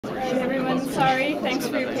everybody. Thanks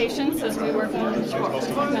for your patience as we work on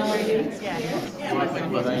technology.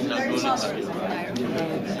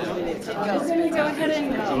 We're going to go ahead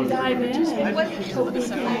and dive in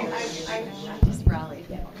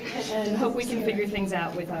and hope we can figure things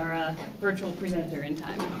out with our virtual presenter in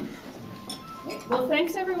time. Well,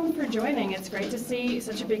 thanks everyone for joining. It's great to see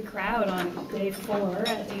such a big crowd on day 4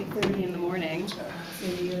 at 8:30 in the morning.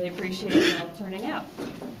 We really appreciate you all turning out.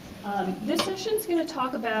 This session is going to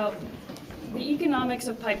talk about the economics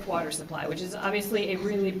of piped water supply, which is obviously a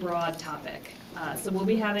really broad topic. So we'll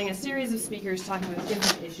be having a series of speakers talking about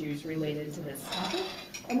different issues related to this topic.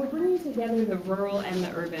 And we're bringing together the rural and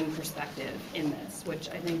the urban perspective in this, which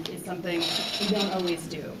I think is something we don't always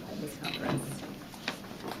do at this conference.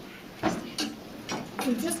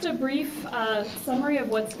 So just a brief summary of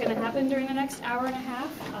what's going to happen during the next hour and a half.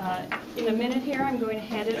 In a minute here, I'm going to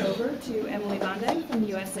hand it over to Emily Bonding from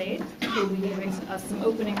USAID, who will be giving us some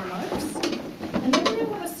opening remarks. And then we're going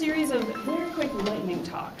to have a series of very quick lightning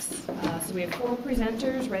talks. So we have 4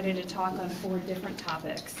 presenters ready to talk on 4 different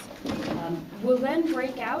topics. We'll then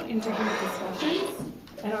break out into group discussions,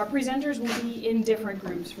 and our presenters will be in different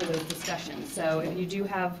groups for those discussions. So if you do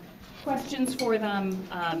have questions for them,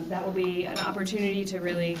 that will be an opportunity to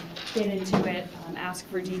really get into it, ask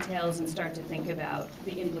for details, and start to think about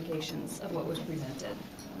the implications of what was presented.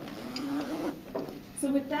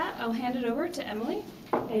 So with that, I'll hand it over to Emily,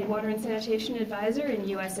 a Water and Sanitation Advisor in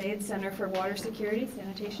USAID's Center for Water Security,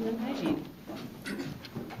 Sanitation, and Hygiene.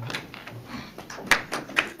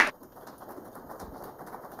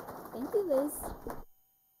 Thank you, Liz.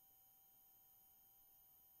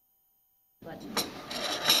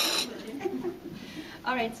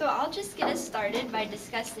 All right, so I'll just get us started by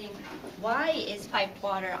discussing why is piped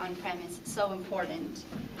water on premise so important.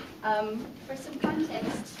 For some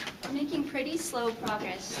context, we're making pretty slow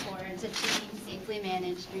progress towards achieving safely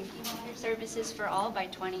managed drinking water services for all by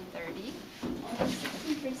 2030. Almost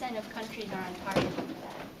 60% of countries are on target for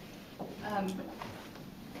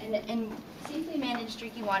that. And safely managed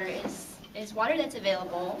drinking water is water that's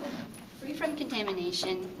available, free from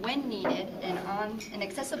contamination, when needed, and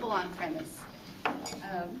accessible on premise.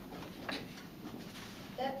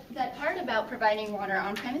 That part about providing water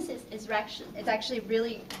on premises is actually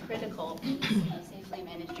really critical of safely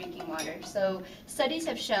managed drinking water. So studies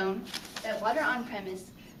have shown that water on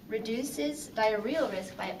premise reduces diarrheal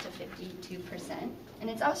risk by up to 52%, and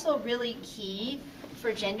it's also really key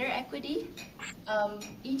for gender equity.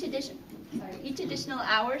 Each additional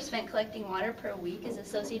hour spent collecting water per week is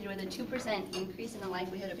associated with a 2% increase in the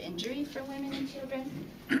likelihood of injury for women and children.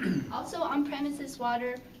 Also, on-premises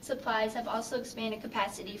water supplies have also expanded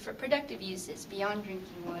capacity for productive uses beyond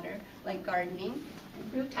drinking water, like gardening,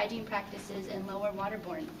 improved hygiene practices, and lower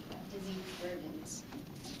waterborne disease burdens.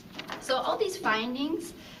 So all these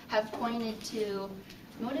findings have pointed to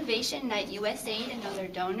motivation that USAID and other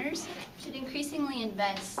donors should increasingly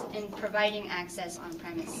invest in providing access on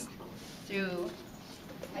premise through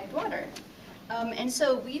piped water. And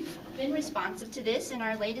so we've been responsive to this in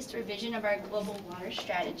our latest revision of our global water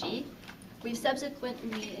strategy. We've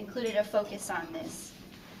subsequently included a focus on this.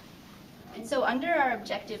 And so under our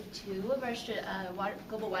objective 2 of our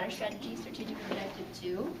global water strategy, strategic objective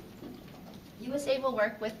 2, USAID will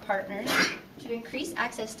work with partners to increase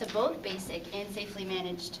access to both basic and safely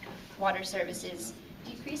managed water services,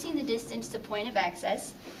 decreasing the distance to point of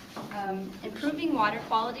access, improving water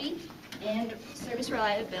quality and service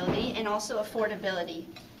reliability, and also affordability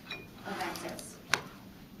of access.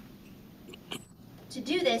 To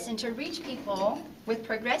do this and to reach people with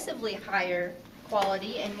progressively higher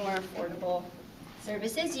quality and more affordable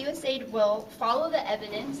services, USAID will follow the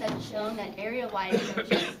evidence that's shown that area-wide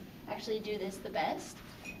approaches actually do this the best.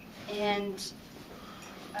 And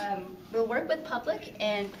we'll work with public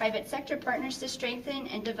and private sector partners to strengthen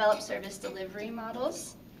and develop service delivery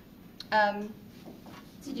models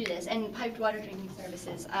to do this, and piped water drinking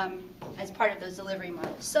services as part of those delivery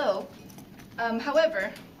models. So,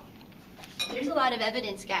 however, there's a lot of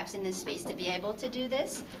evidence gaps in this space to be able to do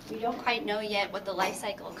this. We don't quite know yet what the life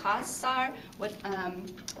cycle costs are, what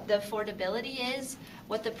the affordability is,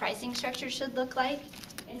 what the pricing structure should look like.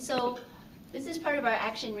 And so this is part of our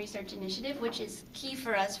Action Research Initiative, which is key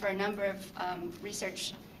for us for a number of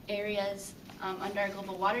research areas under our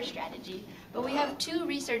global water strategy. But we have 2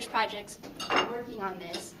 research projects working on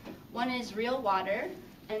this. One is Real Water,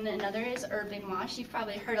 and another is Urban Wash. You've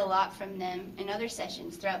probably heard a lot from them in other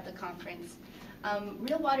sessions throughout the conference.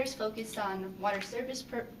 Real Water is focused on water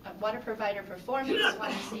provider performance,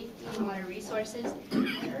 water safety, and water resources.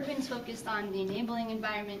 And Urban is focused on the enabling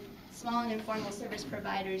environment, small and informal service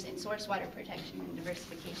providers, and source water protection and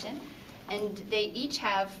diversification. and they each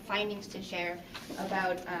have findings to share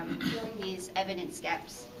about filling these evidence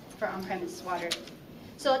gaps for on-premise water.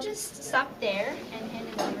 So I'll just stop there and hand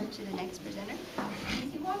it over to the next presenter.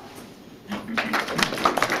 Thank you all.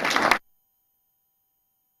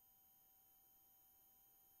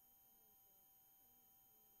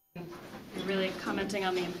 You're really commenting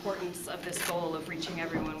on the importance of this goal of reaching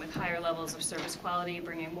everyone with higher levels of service quality,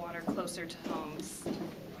 bringing water closer to homes.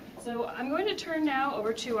 So I'm going to turn now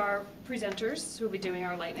over to our presenters who will be doing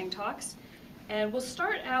our lightning talks. And we'll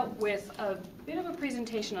start out with a bit of a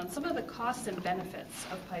presentation on some of the costs and benefits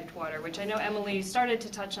of piped water, which I know Emily started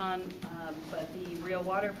to touch on, but the Real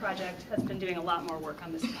Water Project has been doing a lot more work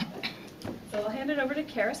on this topic. So I'll hand it over to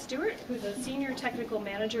Kara Stewart, who's a Senior Technical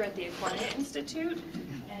Manager at the Aquatic Institute,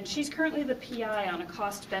 and she's currently the PI on a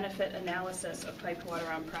cost-benefit analysis of piped water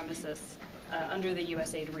on premises under the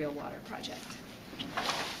USAID Real Water Project.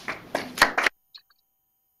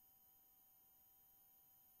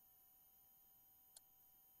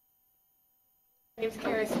 My name is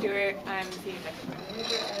Kara Stewart. I'm the Senior Technical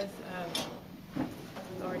Manager, as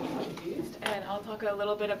was already introduced, and I'll talk a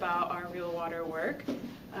little bit about our real water work.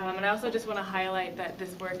 And I also just want to highlight that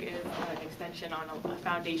this work is an extension on a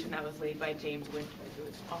foundation that was laid by James Winter, who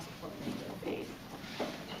is also formerly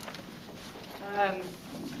USAID.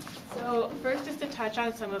 So first, just to touch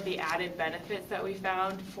on some of the added benefits that we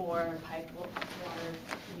found for piped water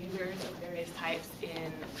users of various types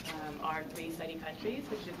in our 3 study countries,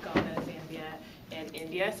 which is Ghana, Zambia, and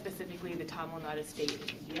India, specifically the Tamil Nadu state in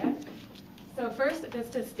India. So first,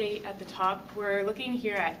 just to state at the top, we're looking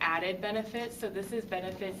here at added benefits. So this is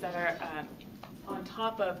benefits that are on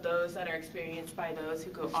top of those that are experienced by those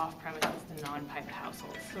who go off premises to non-piped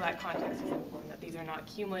households. So that context is important, that these are not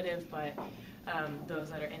cumulative, but those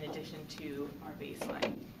that are in addition to our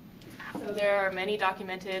baseline. So there are many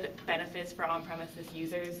documented benefits for on-premises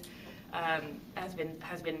users. Has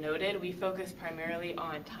been noted, we focus primarily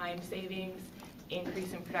on time savings,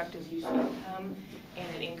 increase in productive use of income,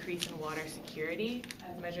 and an increase in water security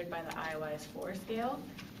as measured by the IOIS-4 scale.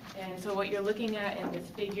 And so what you're looking at in this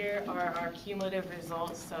figure are our cumulative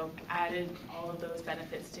results, so added all of those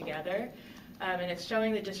benefits together. And it's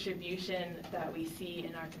showing the distribution that we see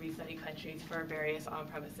in our 3 study countries for various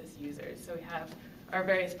on-premises users. So we have our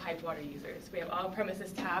various piped water users. We have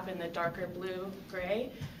on-premises tap in the darker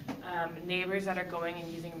blue-gray, neighbors that are going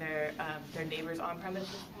and using their neighbor's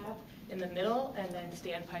on-premises tap in the middle, and then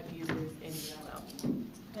standpipe users in yellow.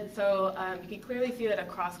 And so you can clearly see that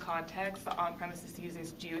across context, the on-premises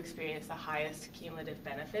users do experience the highest cumulative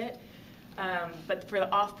benefit. But for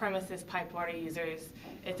the off-premises piped water users,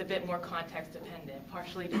 it's a bit more context dependent,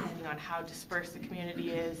 partially depending on how dispersed the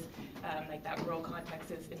community is. Like that rural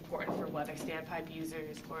context is important for whether standpipe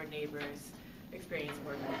users or neighbors experience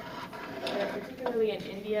more benefits. Particularly in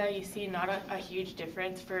India, you see not a huge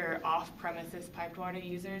difference for off-premises piped water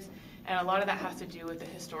users, and a lot of that has to do with the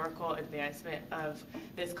historical advancement of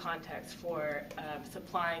this context for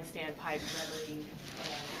supplying standpipes readily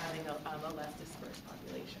and having a less dispersed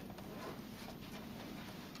population.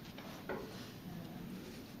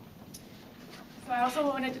 So I also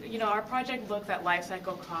wanted to, our project looks at life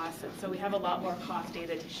cycle costs, and so we have a lot more cost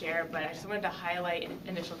data to share, but I just wanted to highlight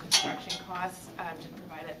initial construction costs to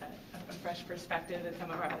provide a fresh perspective than some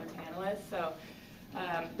of our other panelists. So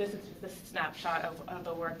this is just a snapshot of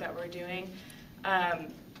the work that we're doing. A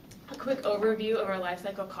quick overview of our life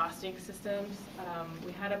cycle costing systems.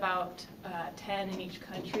 We had about 10 in each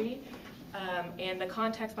country, and the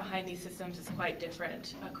context behind these systems is quite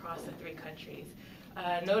different across the 3 countries.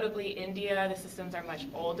 Notably, India, the systems are much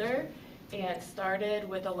older and started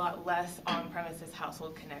with a lot less on-premises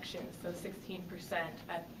household connections, so 16%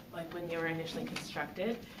 when they were initially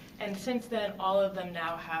constructed. And since then, all of them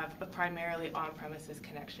now have primarily on-premises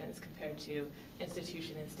connections compared to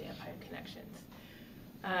institution and standpipe connections.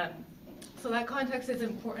 So that context is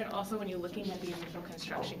important also when you're looking at the initial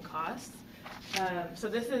construction costs. So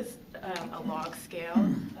this is a log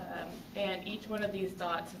scale, and each one of these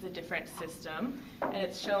dots is a different system, and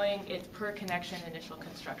it's showing its per connection initial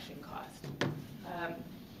construction cost.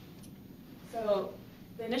 So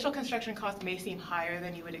the initial construction cost may seem higher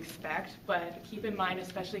than you would expect, but keep in mind,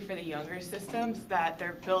 especially for the younger systems, that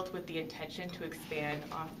they're built with the intention to expand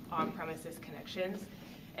on-premises connections.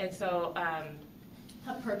 And so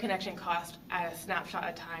a per connection cost at a snapshot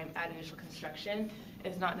of time at initial construction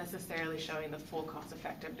is not necessarily showing the full cost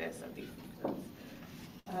effectiveness of these systems.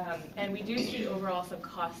 And we do see overall some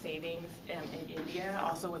cost savings in India,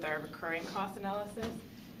 also with our recurring cost analysis.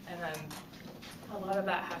 And a lot of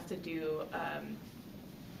that has to do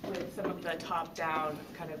with some of the top-down,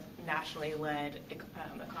 kind of nationally led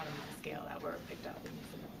economies of scale that were picked up in this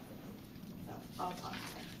analysis. I'll talk.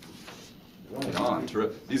 Right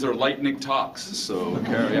on. These are lightning talks. So,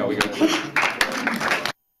 Kara, yeah, we got.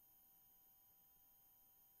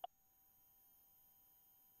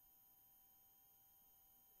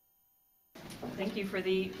 Thank you for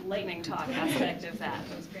the lightning talk aspect of that.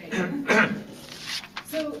 That was great.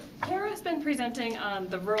 So Kara has been presenting on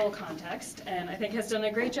the rural context, and I think has done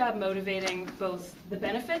a great job motivating both the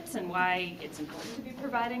benefits and why it's important to be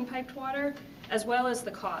providing piped water, as well as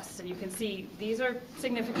the costs. And you can see these are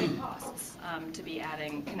significant costs to be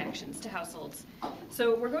adding connections to households.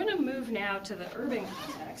 So we're going to move now to the urban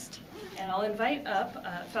context, and I'll invite up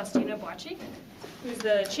Faustina Boachi, who's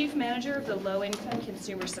the Chief Manager of the Low Income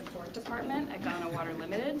Consumer Support Department at Ghana Water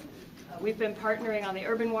Limited. We've been partnering on the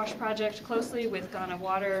Urban Wash project closely with Ghana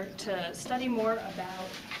Water to study more about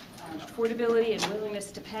affordability and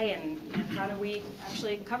willingness to pay, and how do we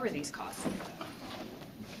actually cover these costs.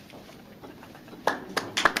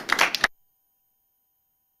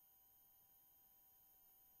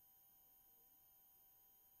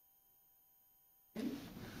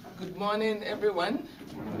 Good morning, everyone.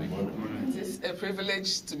 It is a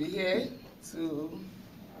privilege to be here to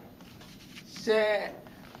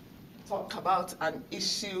talk about an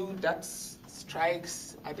issue that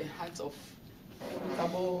strikes at the heart of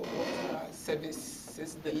equitable water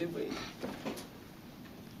services delivery.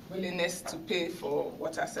 Willingness to pay for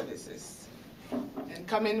water services. And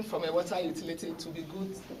coming from a water utility, it will be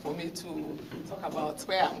good for me to talk about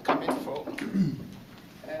where I'm coming from.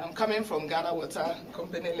 I'm coming from Ghana Water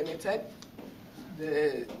Company Limited,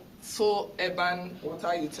 the sole urban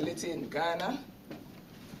water utility in Ghana,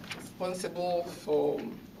 responsible for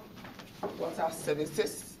water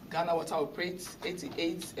services. Ghana Water operates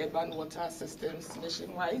 88 urban water systems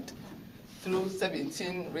nationwide through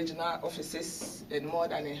 17 regional offices and more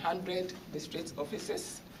than 100 district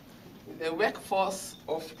offices. With a workforce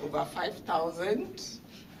of over 5,000,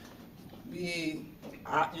 you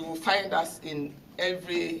will find us in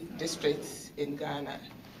every district in Ghana.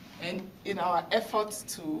 And in our efforts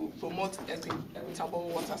to promote equitable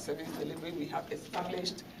water service delivery, we have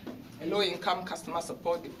established a low-income customer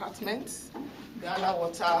support department. Ghana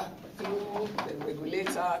Water, through the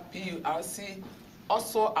regulator, PURC,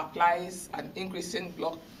 also applies an increasing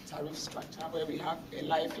block tariff structure where we have a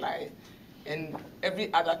lifeline, and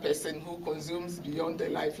every other person who consumes beyond the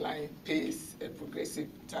lifeline pays a progressive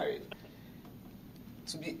tariff.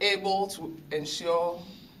 To be able to ensure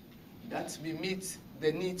that we meet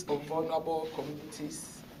the needs of vulnerable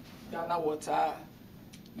communities, Ghana Water,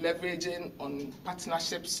 leveraging on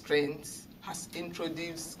partnership strengths, has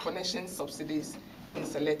introduced connection subsidies in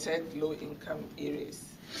selected low-income areas.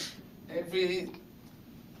 Every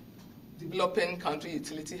developing country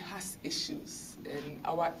utility has issues, and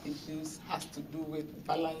our issues has to do with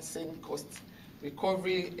balancing cost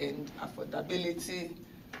recovery and affordability,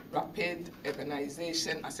 rapid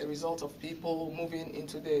urbanization as a result of people moving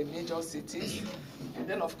into the major cities. And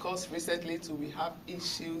then, of course, recently too, we have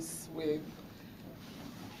issues with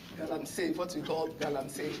galamsey, what we call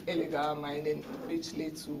galamsey, illegal mining, which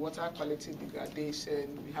leads to water quality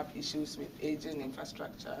degradation. We have issues with aging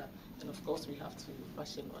infrastructure, and of course, we have to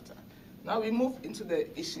ration water. Now we move into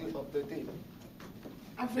the issue of the day.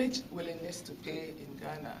 Average willingness to pay in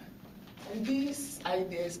Ghana. And these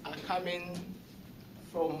ideas are coming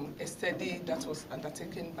from a study that was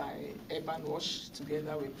undertaken by Urban Wash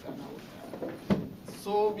together with Ghana Water.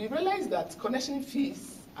 So we realized that connection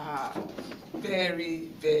fees are very,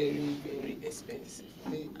 very, very expensive.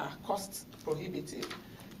 They are cost prohibitive.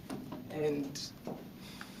 And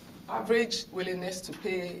average willingness to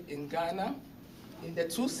pay in Ghana, in the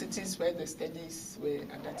two cities where the studies were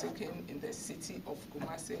undertaken, in the city of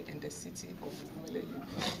Kumasi and the city of Umele,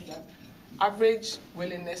 average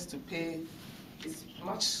willingness to pay is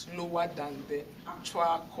much lower than the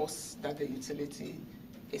actual cost that the utility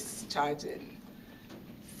is charging.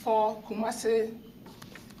 For Kumasi,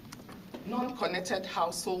 non-connected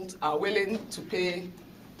households are willing to pay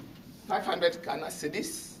 500 Ghana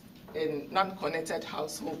cedis, and non-connected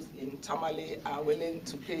households in Tamale are willing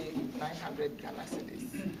to pay 900 Ghana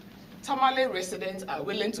cedis. Tamale residents are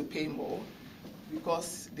willing to pay more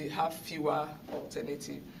because they have fewer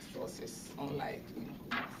alternative sources, unlike in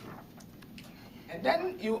Kumasi. And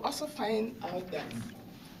then you also find out that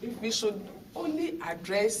if we should only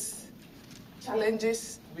address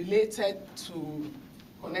challenges related to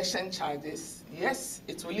connection charges, yes,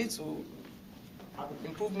 it will lead to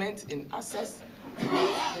improvement in access.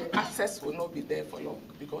 The access will not be there for long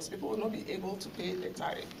because people will not be able to pay the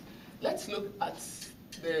tariff. Let's look at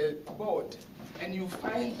the board, and you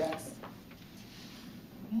find that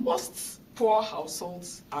most poor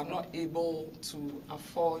households are not able to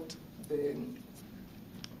afford the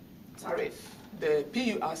tariff, the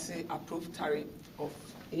PURC approved tariff of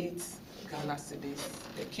 8 Ghana cedis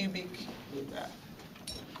per cubic meter.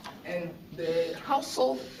 And the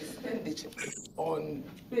household expenditure on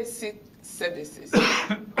basic services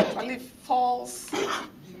actually falls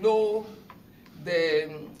below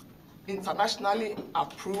the internationally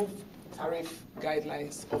approved tariff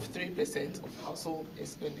guidelines of 3% of household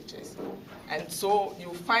expenditures. And so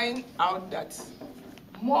you find out that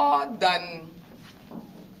more than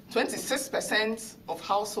 26% of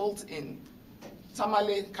households in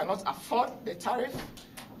Tamale cannot afford the tariff.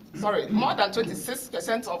 Sorry, more than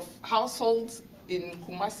 26% of households in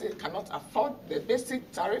Kumasi cannot afford the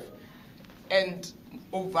basic tariff, and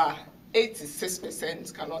over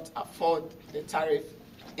 86% cannot afford the tariff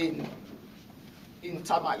in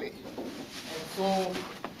Tamale. And so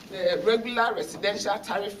the regular residential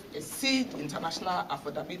tariff exceeds international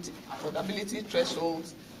affordability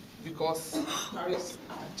thresholds because tariffs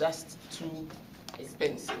are just too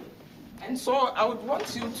expensive. And so I would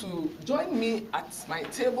want you to join me at my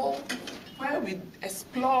table where we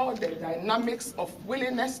explore the dynamics of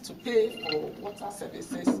willingness to pay for water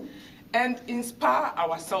services and inspire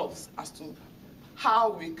ourselves as to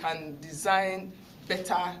how we can design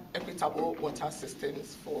better, equitable water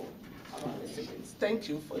systems for our residents. Thank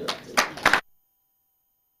you for your attention.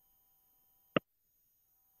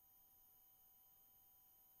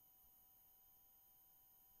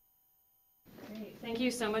 Thank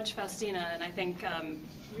you so much, Faustina, and I think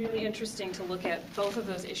really interesting to look at both of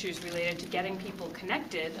those issues related to getting people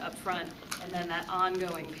connected up front and then that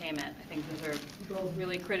ongoing payment. I think those are both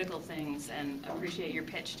really critical things, and appreciate your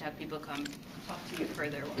pitch to have people come talk to you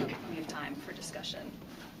further. We'll have plenty of time for discussion.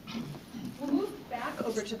 We'll move back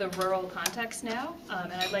over to the rural context now,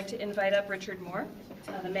 and I'd like to invite up Richard Moore,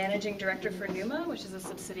 the Managing Director for NUMA, which is a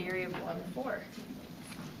subsidiary of Water 4.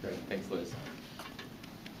 Great, thanks, Liz.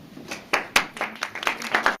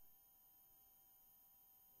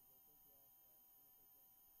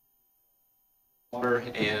 Water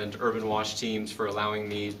and Urban Wash teams for allowing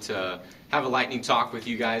me to have a lightning talk with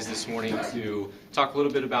you guys this morning to talk a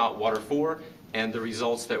little bit about Water 4 and the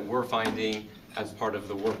results that we're finding as part of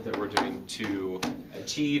the work that we're doing to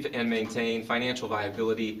achieve and maintain financial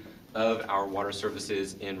viability of our water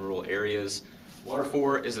services in rural areas. Water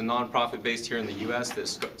 4 is a nonprofit based here in the U.S. that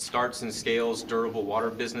starts and scales durable water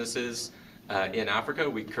businesses in Africa.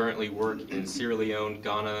 We currently work in Sierra Leone,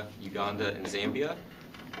 Ghana, Uganda, and Zambia.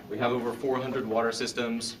 We have over 400 water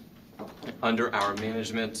systems under our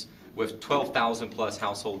management with 12,000 plus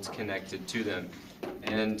households connected to them.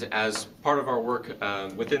 And as part of our work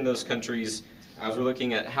within those countries, as we're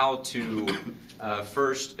looking at how to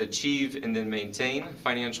first achieve and then maintain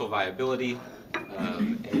financial viability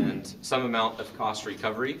and some amount of cost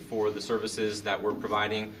recovery for the services that we're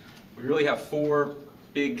providing, we really have 4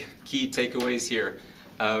 big key takeaways here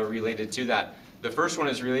related to that. The first one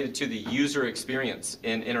is related to the user experience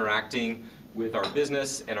in interacting with our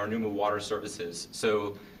business and our NUMA water services.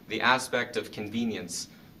 So the aspect of convenience,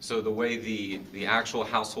 so the way the actual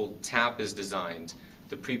household tap is designed,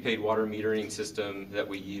 the prepaid water metering system that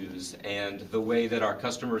we use, and the way that our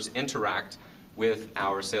customers interact with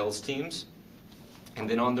our sales teams. And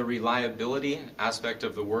then on the reliability aspect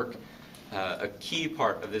of the work, a key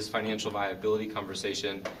part of this financial viability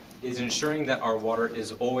conversation is ensuring that our water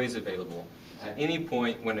is always available. At any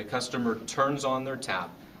point when a customer turns on their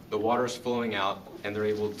tap, the water is flowing out and they're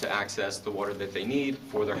able to access the water that they need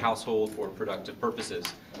for their household for productive purposes.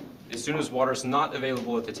 As soon as water is not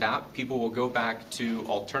available at the tap, people will go back to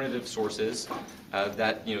alternative sources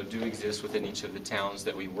that do exist within each of the towns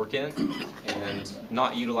that we work in and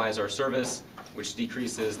not utilize our service, which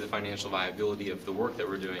decreases the financial viability of the work that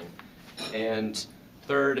we're doing. And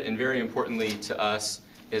third, and very importantly to us,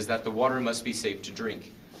 is that the water must be safe to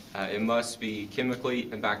drink. It must be chemically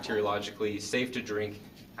and bacteriologically safe to drink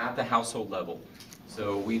at the household level.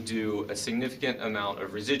 So we do a significant amount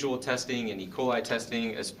of residual testing and E. coli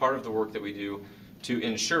testing as part of the work that we do to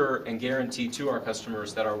ensure and guarantee to our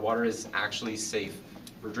customers that our water is actually safe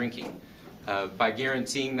for drinking. By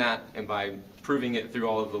guaranteeing that and by proving it through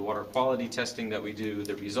all of the water quality testing that we do,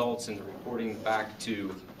 the results and the reporting back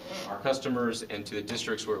to our customers and to the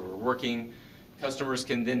districts where we're working, customers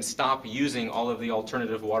can then stop using all of the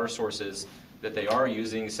alternative water sources that they are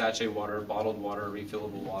using, sachet water, bottled water,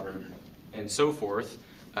 refillable water, and so forth.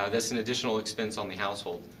 That's an additional expense on the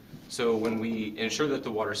household. So when we ensure that the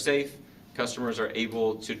water is safe, customers are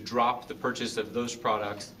able to drop the purchase of those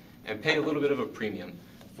products and pay a little bit of a premium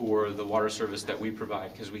for the water service that we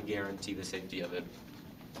provide because we guarantee the safety of it.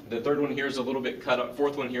 The third one here is a little bit cut off,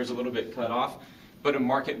 fourth one here is a little bit cut off, but a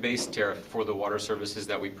market-based tariff for the water services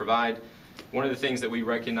that we provide. One of the things that we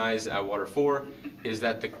recognize at Water 4 is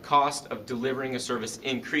that the cost of delivering a service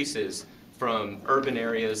increases from urban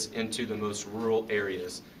areas into the most rural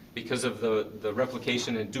areas because of the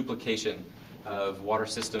replication and duplication of water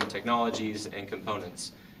system technologies and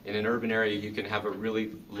components. In an urban area, you can have a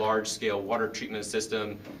really large-scale water treatment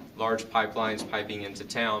system, large pipelines piping into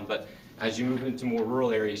town, but as you move into more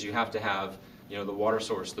rural areas, you have to have, the water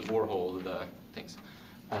source, the borehole,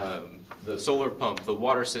 the solar pump, the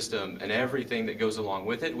water system, and everything that goes along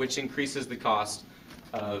with it, which increases the cost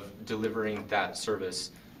of delivering that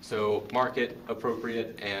service. So market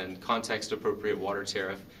appropriate and context appropriate water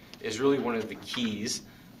tariff is really one of the keys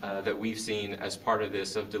that we've seen as part of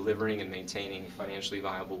this of delivering and maintaining financially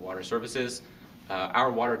viable water services.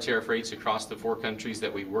 Our water tariff rates across the 4 countries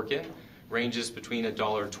that we work in ranges between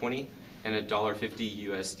 $1.20 and $1.50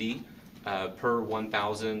 USD per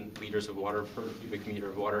 1,000 liters of water per cubic meter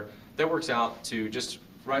of water. That works out to just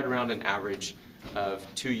right around an average of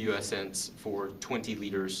 2 US cents for 20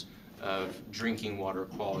 liters of drinking water,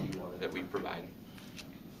 quality water that we provide.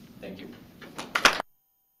 Thank you.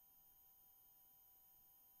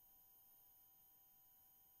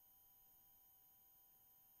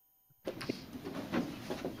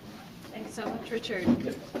 Thanks so much,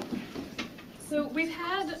 Richard. So we've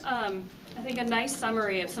had, I think, a nice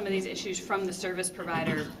summary of some of these issues from the service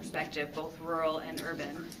provider perspective, both rural and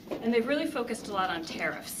urban. And they've really focused a lot on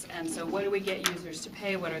tariffs. And so what do we get users to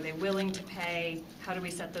pay? What are they willing to pay? How do we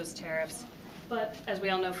set those tariffs? But as we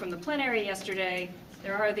all know from the plenary yesterday,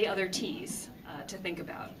 there are the other T's to think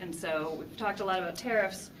about. And so we've talked a lot about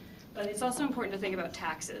tariffs, but it's also important to think about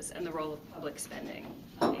taxes and the role of public spending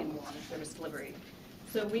in water service delivery.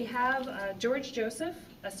 So we have George Joseph,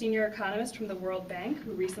 a senior economist from the World Bank,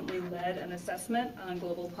 who recently led an assessment on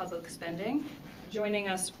global public spending, joining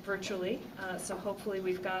us virtually. So hopefully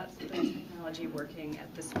we've got the technology working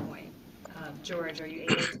at this point. George, are you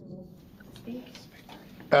able to speak?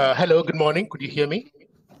 Hello, good morning. Could you hear me?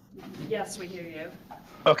 Yes, we hear you.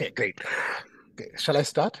 Okay, great. Okay, shall I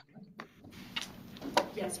start?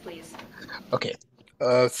 Yes, please. Okay.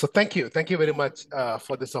 So thank you very much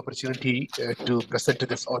for this opportunity to present to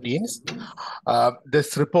this audience.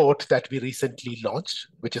 This report that we recently launched,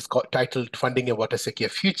 which is titled Funding a Water Secure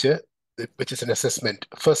Future, which is an assessment,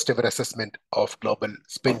 first ever assessment of global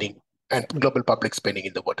spending and global public spending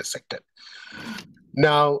in the water sector.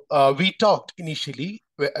 Now, we talked initially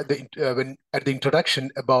at the introduction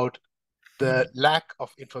about the lack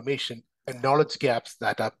of information and knowledge gaps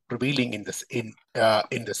that are prevailing in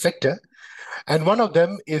the sector. And one of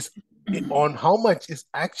them is on how much is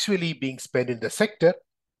actually being spent in the sector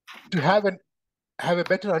to have a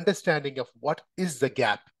better understanding of what is the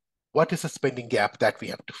gap, what is the spending gap that we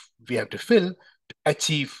have to fill to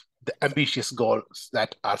achieve the ambitious goals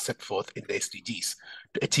that are set forth in the SDGs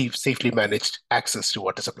to achieve safely managed access to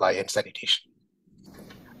water supply and sanitation.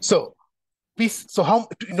 So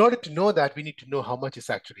in order to know that, we need to know how much is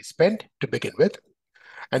actually spent to begin with.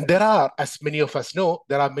 And there are, as many of us know,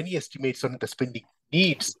 there are many estimates on the spending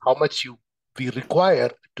needs, how much we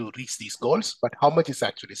require to reach these goals, but how much is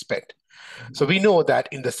actually spent. So we know that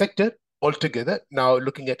in the sector altogether, now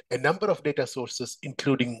looking at a number of data sources,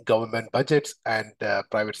 including government budgets and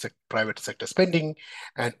private sector spending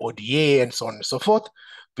and ODA and so on and so forth,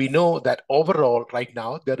 we know that overall right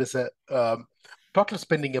now there is a total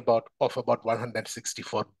spending of about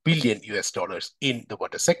 164 billion US dollars in the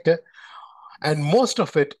water sector. And most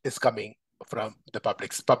of it is coming from the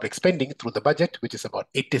public spending through the budget, which is about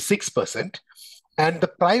 86%. And the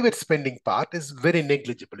private spending part is very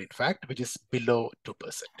negligible, in fact, which is below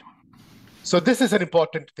 2%. So this is an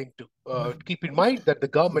important thing to keep in mind, that the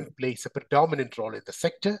government plays a predominant role in the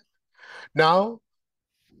sector. Now,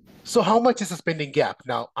 so how much is the spending gap?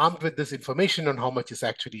 Now, armed with this information on how much is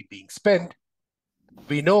actually being spent,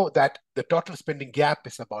 we know that the total spending gap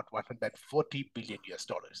is about 140 billion US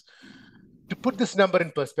dollars. To put this number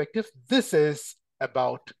in perspective, this is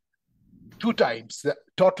about 2 times the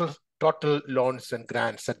total loans and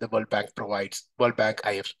grants that the World Bank provides,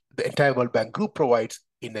 the entire World Bank group provides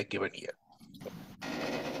in a given year.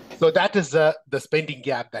 So that is the spending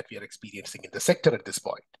gap that we are experiencing in the sector at this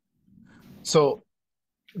point. So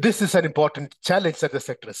this is an important challenge that the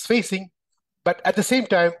sector is facing. But at the same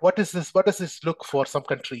time, what does this look for some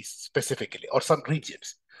countries specifically, or some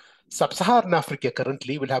regions? Sub-Saharan Africa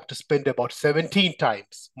currently will have to spend about 17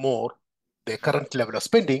 times more their current level of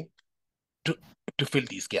spending to fill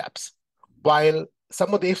these gaps. While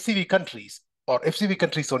some of the FCV countries, or FCV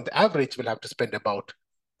countries on the average, will have to spend about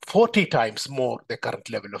 40 times more the current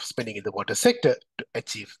level of spending in the water sector to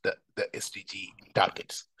achieve the SDG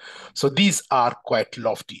targets. So these are quite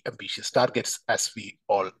lofty, ambitious targets, as we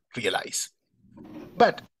all realize.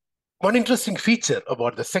 But one interesting feature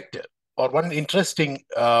about the sector, or one interesting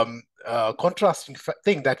contrasting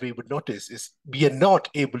thing that we would notice, is we are not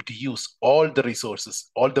able to use all the resources,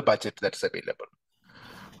 all the budget that's available.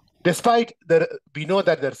 Despite we know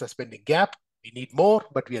that there's a spending gap, we need more,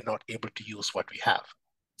 but we are not able to use what we have.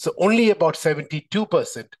 So only about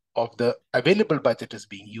 72% of the available budget is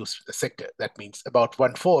being used for the sector. That means about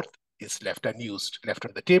 1/4 is left unused, left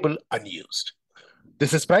on the table unused.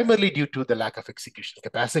 This is primarily due to the lack of execution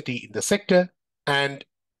capacity in the sector, and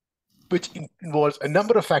which involves a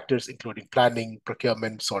number of factors, including planning,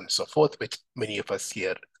 procurement, so on and so forth, which many of us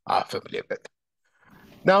here are familiar with.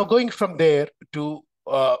 Now, going from there to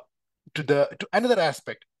another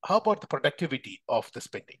aspect, how about the productivity of the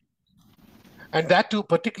spending? And that too,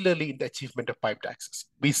 particularly in the achievement of piped access.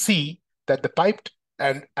 We see that the piped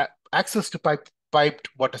and access to piped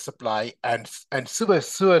water supply and sewer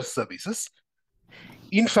services,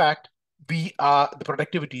 in fact, the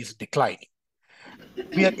productivity is declining.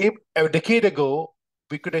 We are able, a decade ago,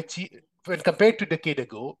 we could achieve, when compared to a decade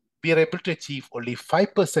ago, we are able to achieve only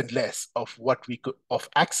 5% less of what we could of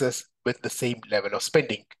access with the same level of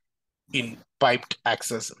spending in piped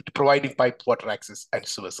access, providing piped water access and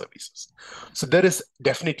sewer services. So there is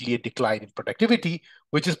definitely a decline in productivity,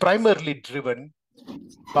 which is primarily driven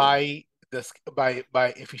by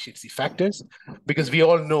efficiency factors, because we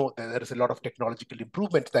all know that there is a lot of technological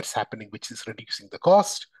improvement that's happening, which is reducing the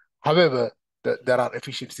cost. However, there are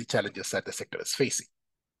efficiency challenges that the sector is facing.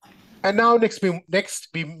 And now next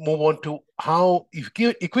we move on to how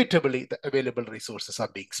equitably the available resources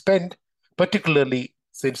are being spent, particularly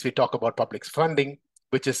since we talk about public funding,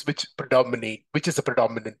 which is a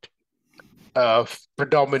predominant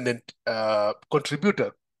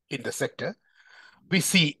contributor in the sector. We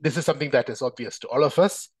see this is something that is obvious to all of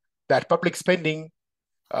us, that public spending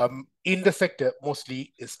in the sector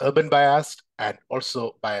mostly is urban biased and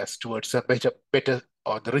also biased towards a better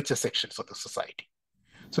or the richer sections of the society.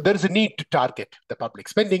 So there is a need to target the public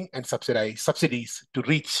spending and subsidies to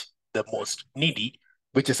reach the most needy,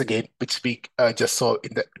 which we just saw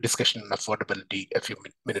in the discussion on affordability a few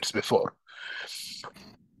minutes before.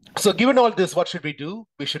 So given all this, what should we do?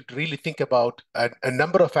 We should really think about a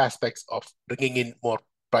number of aspects of bringing in more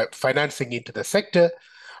financing into the sector,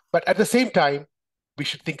 but at the same time, we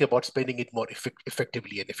should think about spending it more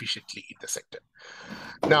effectively and efficiently in the sector.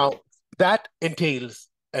 Now, that entails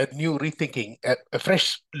a new rethinking, a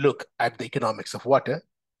fresh look at the economics of water,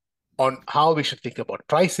 on how we should think about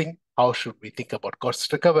pricing, how should we think about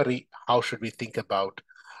cost recovery, how should we think about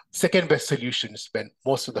second best solutions when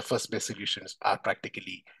most of the first best solutions are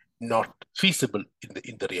practically not feasible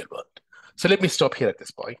in the real world. So let me stop here at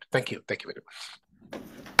this point. Thank you. Thank you very much.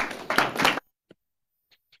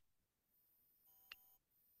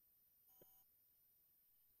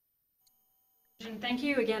 And thank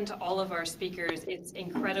you again to all of our speakers. It's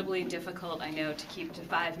incredibly difficult, I know, to keep to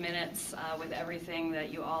 5 minutes with everything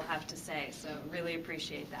that you all have to say. So really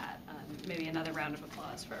appreciate that. Maybe another round of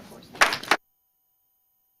applause for our 4 speakers.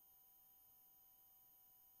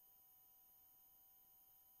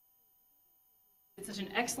 Did such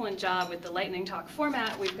an excellent job with the lightning talk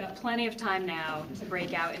format. We've got plenty of time now to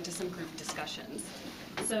break out into some group discussions.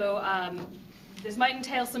 So this might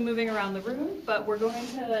entail some moving around the room, but we're going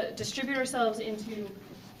to distribute ourselves into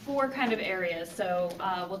 4 kind of areas. So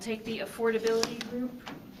we'll take the affordability group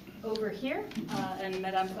over here, and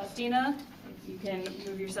Madame Faustina, if you can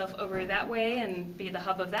move yourself over that way and be the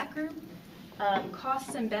hub of that group.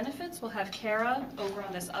 Costs and benefits, we'll have Kara over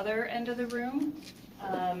on this other end of the room.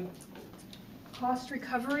 Cost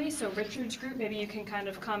recovery, so Richard's group, maybe you can kind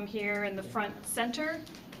of come here in the front center.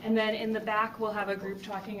 And then in the back, we'll have a group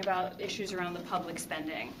talking about issues around the public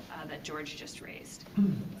spending that George just raised.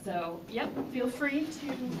 So, yep, feel free to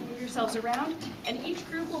move yourselves around. And each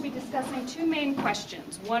group will be discussing 2 main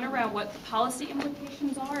questions. One around what the policy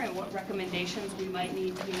implications are and what recommendations we might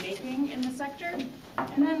need to be making in the sector.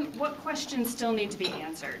 And then what questions still need to be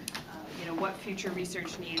answered. What future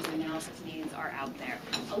research needs and analysis needs are out there.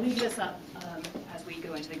 I'll leave this up as we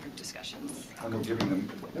go into the group discussions. I'm giving them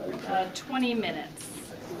 20 minutes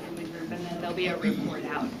in the group, and then there'll be a report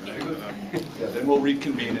out. Yeah, then we'll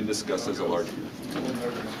reconvene and discuss as a large group.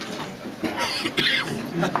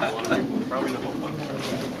 Probably the whole one.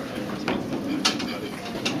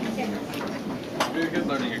 It'll be a good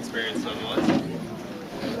learning experience nonetheless.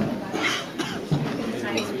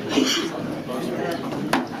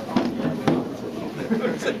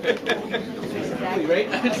 great.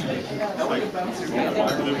 If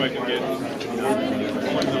I can get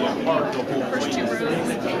First two rows.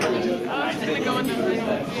 Gonna go in the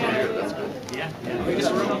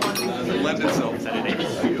It lends itself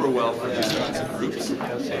super well for these kinds of groups.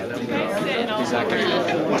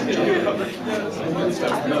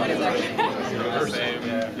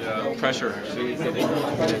 Pressure.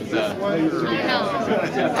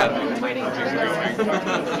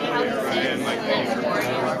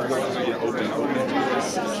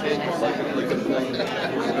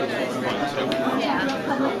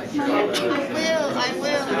 I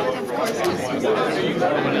will, of course.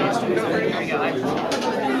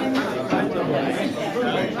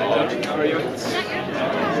 How are you?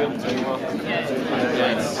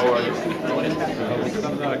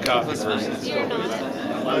 Coffee versus.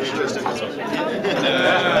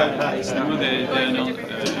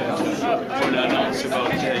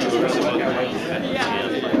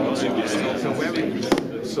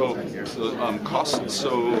 Cost.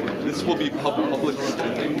 So this will be public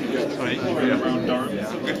speaking, right?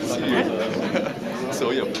 Good to see you. So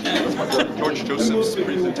George Joseph's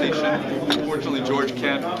presentation. Unfortunately, George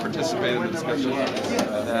can't participate in the discussion. And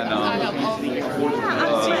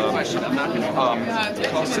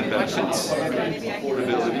costs and benefits,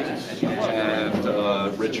 affordability, and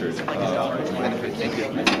Richard. Thank you.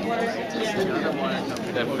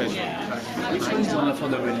 Which one is the one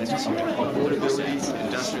affordability? Affordability,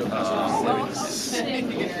 industrial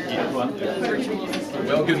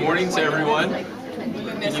Well, good morning to everyone.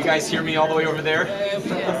 Can you guys hear me all the way over there?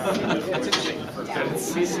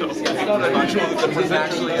 This is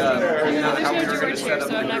actually not how we were going to set up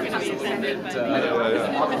the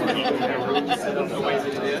the way that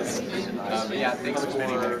it is. But yeah, thanks for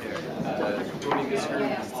joining this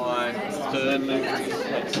group on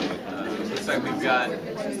looks like we've got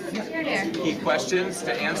key questions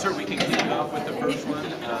to answer. We can kick off with the first one.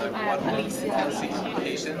 What policy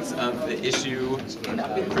implications of the issue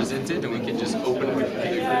presented, and we can just open with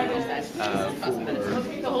the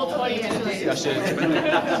for discussion.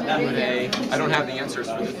 Q&A. I don't have the answers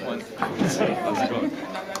for this one.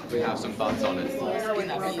 We have some thoughts on it.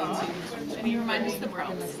 Can you remind us the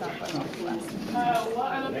prompts?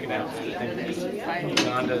 In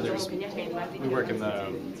Uganda, we work in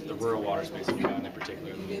the rural water space in Uganda in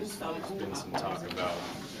particular. There's been some talk about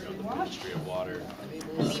the Ministry of Water.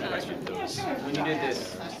 When you did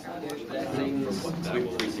this,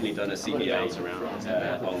 we've recently done a CBA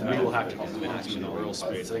around We will have to do in the rural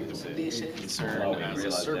space. I think the big concern as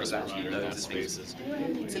a service provider in that space is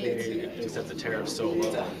that the tariff's so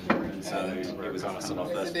low. so it was on our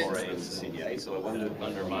first foray into CBA, so I wondered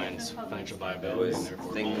Undermines financial viability and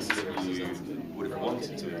therefore things that you would have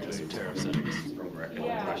wanted to adjust tariff settings. from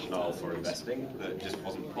economic rationale for investing that just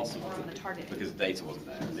wasn't possible because the data wasn't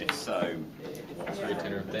there. And if so, Great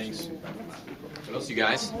tenor. Thanks. What else, you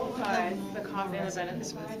guys? The cost and the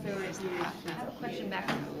benefits. I have a question back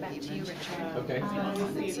to you, Richard. Okay.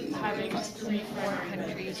 Having 3 foreign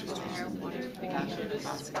countries share water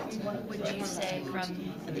what would you say from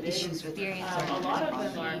the experience A lot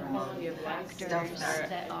of them are quality of life factors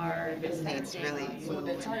that are affecting So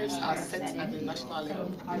the tariffs are set at the national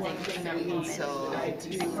level. So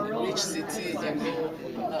rural each city and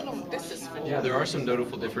this is for Yeah, there are some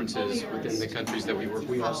notable differences within the countries that we work.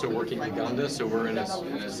 We also work in Uganda, so we're in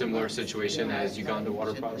a similar situation as Uganda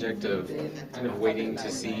Water Project of kind of waiting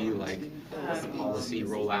to see like what the policy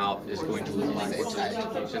rollout is going to look like, what the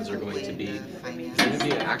implications are going to be.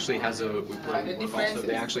 Namibia actually has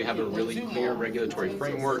they actually have a really clear regulatory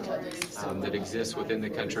framework that exists within the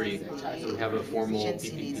country. So we have a formal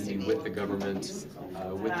PPP with the government,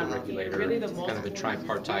 with the regulator, kind of a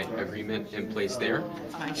tripartite agreement in place there.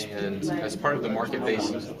 And as part of the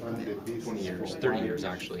market-based 20 years, 30 years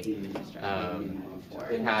actually,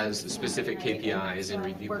 it has specific KPIs and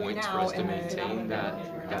review points for us to maintain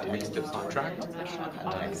that length of contract.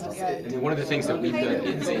 And one of the things that we've done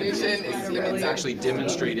in Zambia is we've actually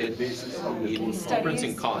demonstrated the difference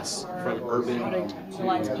in costs from urban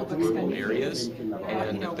to rural areas,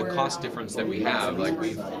 and the cost difference that we have. Like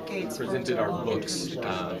we've presented our books,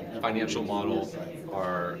 financial model,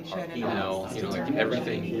 our P&L, like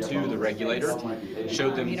everything to the regulator, and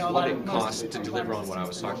showed them what it costs to deliver on what I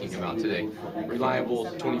was talking about today. Reliable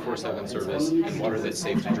 24/7 service and water that's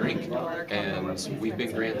safe to drink. And we've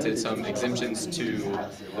been granted some exemptions to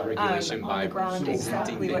the regulation by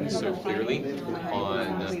presenting things so clearly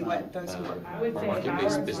on our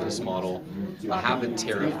market-based business model. Have a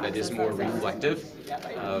tariff that is more reflective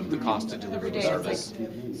of the cost to deliver the service.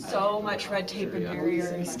 So much red tape and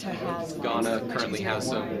barriers to have. Ghana currently has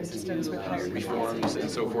some reforms and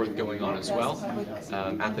so forth going on as well.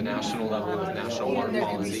 At the national level with national water There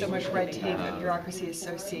can be policy. so much red tape and bureaucracy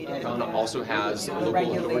associated. Ghana also has a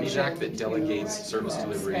Local Authorities Act that delegates service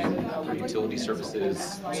delivery for utility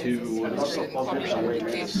services to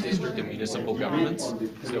district and municipal governments.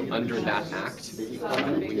 So under that act,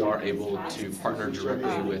 we are able to partner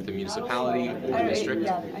directly with the municipality or the district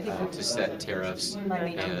to set tariffs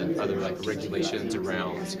and other like regulations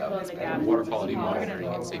around water quality monitoring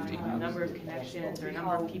and safety. Number of connections or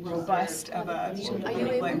number of people. Robust of a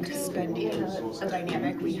like spending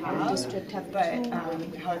dynamic we have, but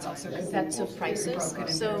how it's also Sets of prices.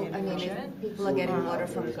 So, I mean, if people are getting water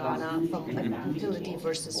from Ghana, from a utility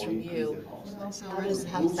versus from you, how does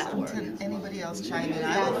that work? Anybody else chime in?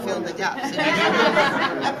 I will fill the gaps.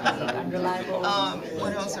 Unreliable.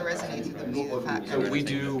 What also resonates with me, the fact So that we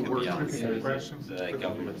do work the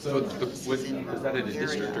government. So is that at a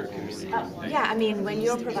district or a community? Yeah, I mean, when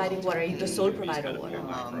you're providing water, are you the sole provider of water?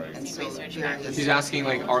 and so various He's asking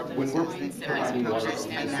like, when we're providing water, are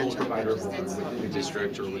we the sole provider of water within a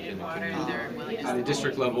district or within a community? At a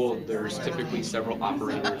district level, there's typically several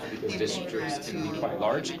operators because districts can be quite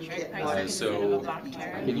large. So I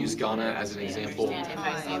can use Ghana as an example.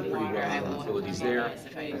 Pretty well utilities there.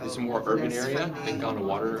 It's a more urban area. I think Ghana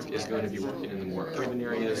Water is going to be working in the more urban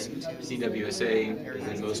areas. CWSA is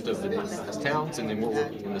in most of the mid-sized towns, and then we're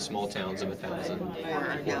working in the small towns of 1,000,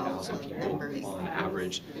 4,000 people on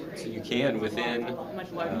average. So you can within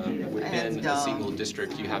a single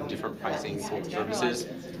district, you have different pricing for services.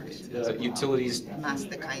 Utilities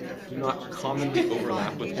do not commonly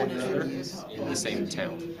overlap with one another in the same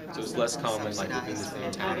town. So it's less common, like within the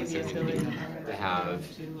same town and community, to have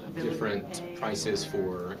different prices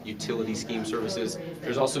for utility scheme services.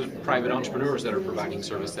 There's also private entrepreneurs that are providing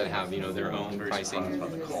service that have, their own pricing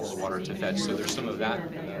for water to fetch. So there's some of that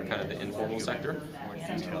kind of the informal sector.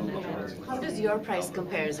 How does your price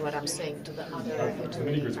compare, is what I'm saying, to the other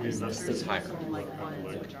utility prices? It's higher. What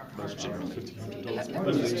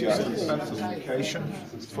is the specification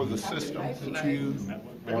for the system that you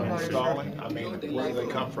are installing? I mean, where do they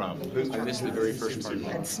come from? I missed the very first part.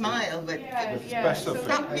 and smile, but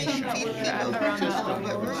Specification of the system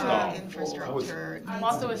to install. infrastructure. I'm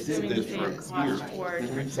also assuming the This same for cost for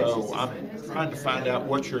different So I'm trying to find out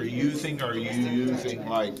what you're using. Are you using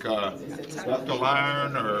like ductile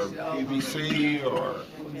iron or PVC or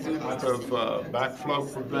type of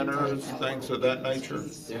backflow preventers, things of that nature?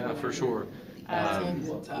 Yeah, for sure.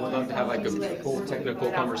 We'd love to have like a full technical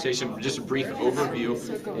conversation. Just a brief overview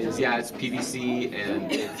is, it's PVC and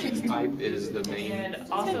pipe is the main And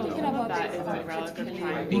also all of that is a relative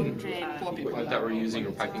piping equipment that we're using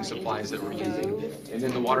or piping supplies that we're using. And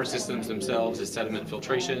then the water systems themselves is sediment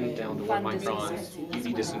filtration down to 1 micron,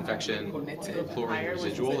 UV disinfection, chlorine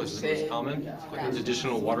residual is the most common. There's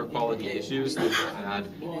additional water quality issues that will add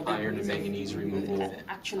iron and manganese removal,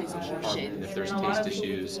 carbon if there's taste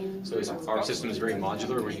issues. So our system is very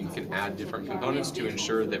modular where you can add different components to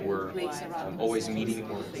ensure that we're always meeting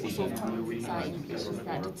or exceeding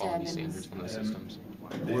water quality standards on those systems.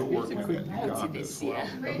 We're working with Ghana as well.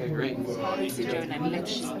 Okay, great.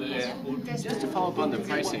 Just to follow up on the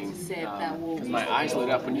pricing, because my eyes lit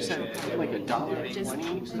up when you said like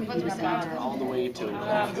 $1.20 all the way to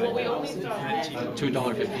 $2.50.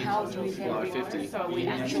 $1.50.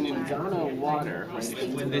 And in Ghana Water,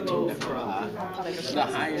 when they told the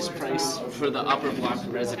highest price for the upper block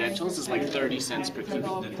residentials is like 30 cents per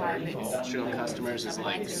cubic meter. Industrial customers is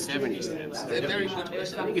like 70 cents. Very good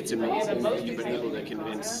question. I think it's amazing that you've been able to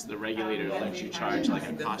convince the regulator to let you charge like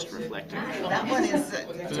a cost reflective. That one is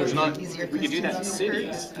There's not, easier. We could do that in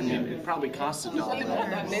cities. I mean, it probably costs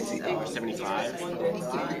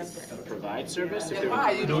 $1.75 to provide service if they Why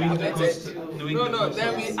are were. you doing that? No,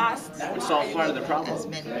 then we asked. That would solve part of the problem.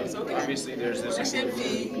 Obviously, there's this.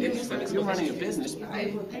 If you're running a business,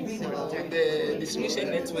 The distribution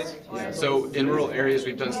network. so in rural areas,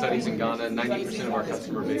 we've done studies in Ghana, 90% of our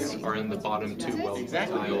customer base are in the bottom 2 well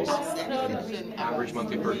tiles. Average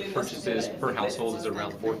monthly purchases per household is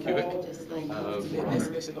around 4 cubic of water.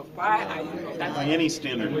 Why are you? By any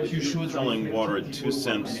standard, drilling water at 2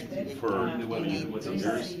 cents per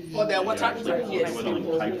years. For the water, yes. Drilling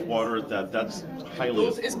piped water, that's highly.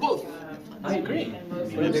 It's both. I agree.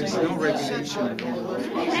 There's no regulation at all.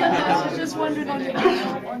 I was just wondering on your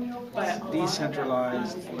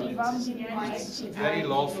Decentralized, it's very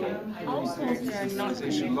lawful.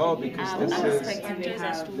 It's law because this is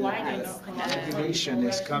regulation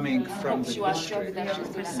is coming from the district. Community.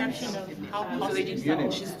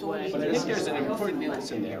 But I think there's an important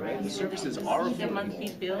nuance in there, right? The services are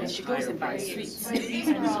affordable. She goes and buys sweets.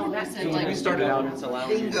 So when we started out,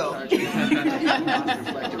 Bingo.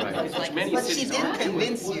 Which many But she cities did are.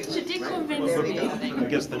 convince you. She did convince me. I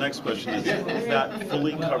guess the next question is, is that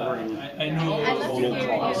fully covering total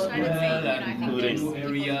costs, including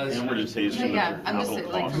amortization Yeah, of I'm just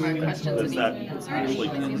capital like costs? from our questions. Does that actually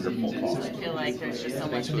cover full costs? I feel like there's just so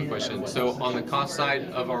much. Thanks for the question. So on the cost side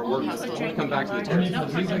of our work, I want to come back to the tariff.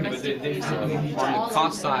 On the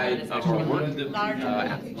cost side of our work, the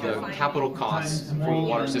capital costs for the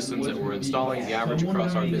water systems that we're installing, the average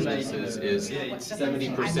across our businesses is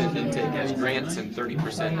 70% intake as grants and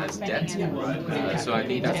 30% as debt. So I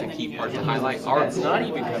think that's a key part to highlight. Our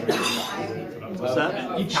goal, What's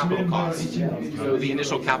that? capital costs. So the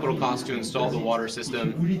initial capital cost to install the water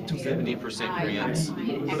system, 70% grants,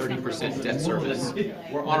 30% debt service.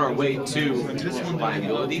 We're on our way to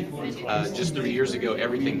viability. Just 3 years ago,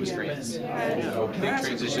 everything was grants. So big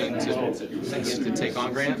transition to take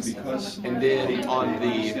on grants. And then on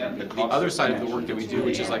the other side of the work that we do,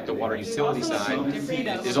 which is like the water utility side,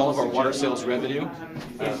 is all of our water sales revenue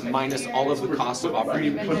minus all of the costs of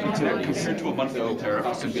operating utilities. So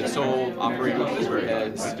cost of goods sold, operating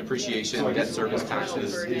overheads, depreciation, debt service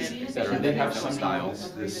taxes, etc. They have some style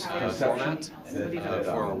format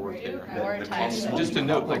for our work there. And just to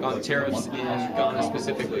note, like on tariffs in Ghana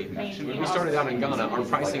specifically, when we started out in Ghana, our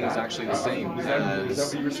pricing was actually the same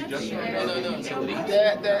as utility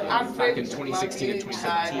back in 2016 and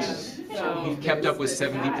 2017. We've kept up with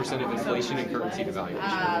 70% of inflation and currency devaluation.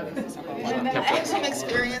 I have some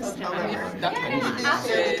experience, however,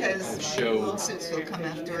 because show lawsuits will come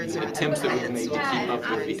afterwards. attempts that we've made to keep up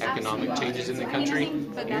with the economic changes in the country.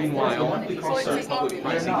 Meanwhile, our public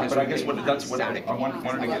pricing has remained static. I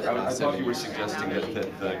wanted to get, I thought you were suggesting that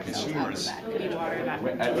the consumers,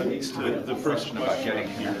 at least the first about getting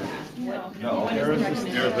here. No, there is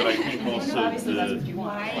but I think also the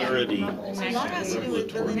clarity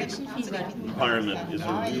regulatory environment is a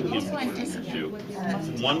really important issue.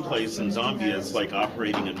 One place in Zambia, it's like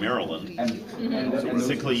operating in Maryland. So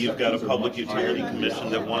basically, you've got a public utility commission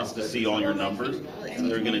that wants to see all your numbers. And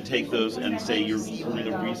they're going to take those and say you're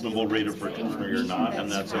earning a reasonable rate of return or you're not, and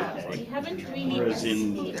that's okay. Whereas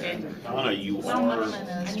in Ghana, you are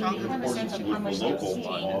in accordance with the local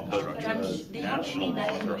law, but the national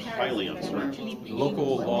laws are highly uncertain.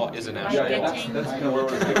 Local law is a national law. That's kind of where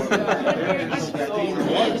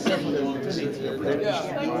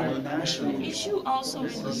The issue also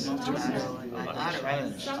is some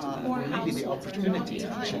more households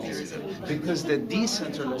because the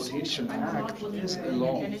Decentralization Act is a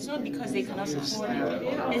law. and it's not because they cannot afford it,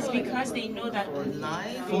 it's because they know that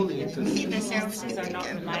maybe the services are not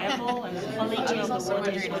reliable and the quality of the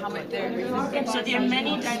water is not good. So there are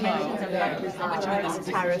many dimensions of that.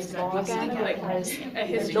 Tariff law again,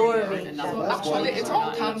 because lowering Actually, it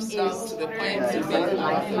all comes down to the point is the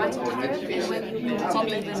lifeline tariff, and when you consume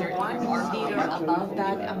even 1 liter above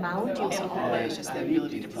that amount, you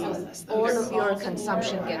all of your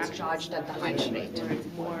consumption gets charged at the highest rate.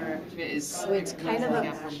 So it's kind of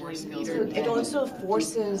it also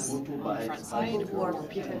forces people who are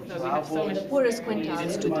in the poorest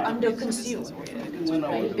quintiles to underconsume,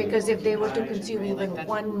 right? Because if they were to consume even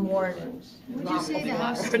one more drop of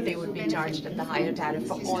water, they would be charged at the higher tariff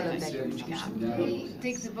for all of that consumption.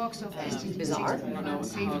 Take the box of SDGs. Bizarre.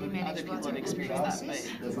 Safely managed water resources.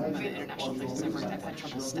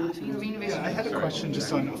 Yeah, I had a question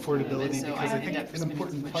just on affordability, because I think an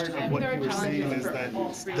important part of what you were saying is that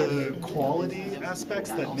the quality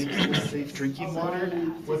aspects that make it safe drinking water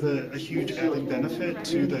was a huge added benefit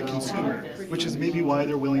to the consumer, which is maybe why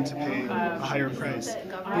they're willing to pay a higher price.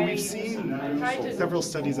 But we've seen several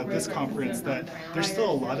studies at this conference that there's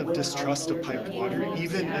still a lot of distrust of piped water,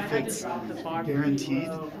 even if it's guaranteed.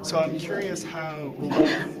 So I'm curious how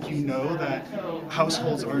you know that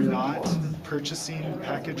households are not purchasing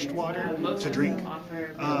packaged water to drink,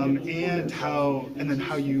 and then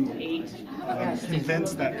how you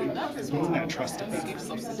convince that gain that trust of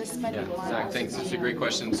people. Yeah, Zach, thanks. It's a great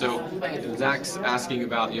question. So Zach's asking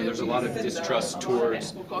about, there's a lot of distrust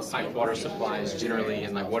towards piped water supplies generally,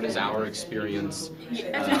 and like what is our experience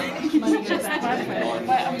on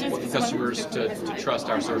what customers to trust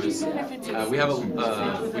our service. We've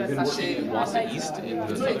been working in Wassa East in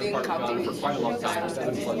the southern part of Ghana for quite a long time,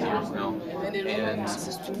 7+ years now, and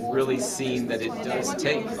really seen that it does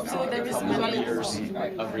take a couple of years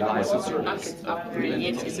of reliable service, of proven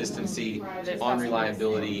consistency on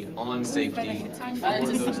reliability, on safety, for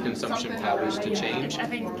those consumption patterns to change.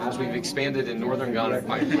 As we've expanded in northern Ghana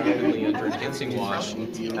quite rapidly under enhancing wash,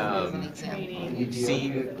 we've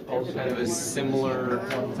seen kind of a similar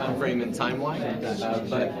frame and timeline,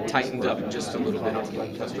 but tightened up just a little bit to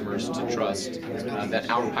get customers to trust that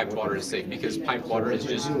our piped water is safe, because piped water is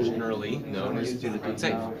just generally known as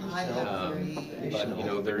unsafe. But you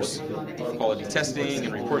know, there's quality testing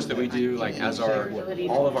and reports that we do, like as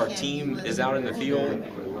all of our team is out in the field,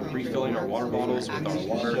 refilling our water bottles with our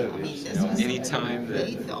water. You know, anytime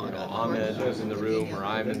that Ahmed is in the room or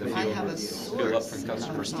I'm in the field, we fill up from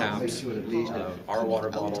customers' taps our water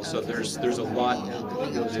bottles. So there's a lot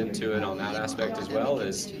that goes into it on that aspect, as well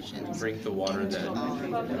as drink the water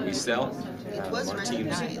that we sell. Our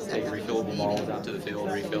teams take refillable bottles out to the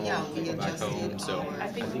field, refill them, go back home. So I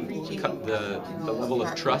think the level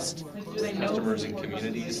of trust with customers and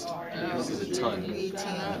communities is a ton.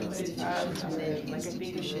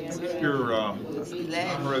 Your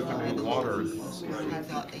non-revenue water,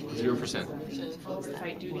 0%.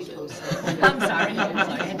 I'm sorry.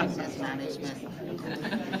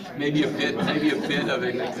 Maybe a bit of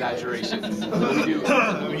an exaggeration. We do.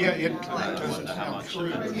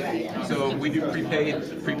 So we do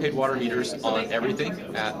prepaid water meters on everything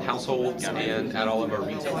at households and at all of our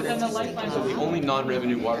retailers. So the only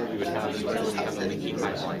non-revenue water we would have is when we have a leaky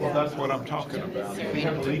pipeline. well, that's what I'm talking about. We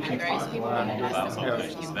have a leaky pipeline, has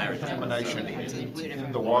contamination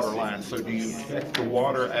in the water line. So do you check the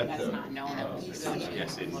water at the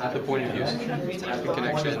At the point of use, at the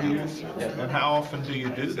connection. And how often do you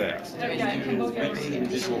do that? We do weekly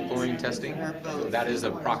visual chlorine testing. So that is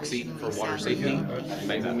a proxy for water safety.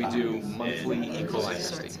 And then we do monthly E. coli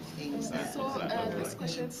testing. This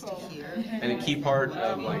question for And a key part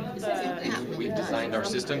of we've designed our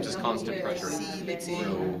systems is constant pressure. So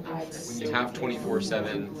when you have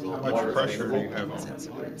 24/7 How much pressure do you have on?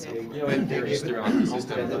 You know, it varies throughout the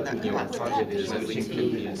system, but you know, our target is at least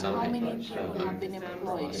 50 inside. How many people have been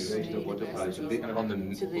employed? Kind of on the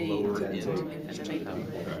lower end.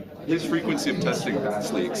 His frequency of testing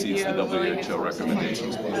vastly exceeds the WHO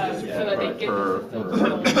recommendations per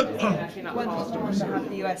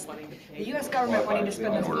The U.S. government wanting to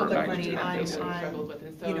spend this public money on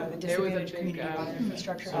you know, the disadvantaged community water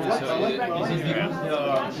infrastructure. The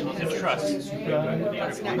trust.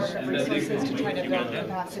 Let's network of resources to try to build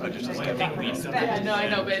capacity to spend. No, I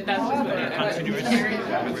know, but that's just what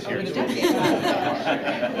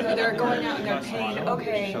They're going out and they're paying,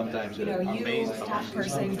 okay, you know, you staff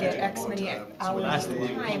person get X many hours of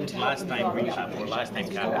time to help last time rehab or last time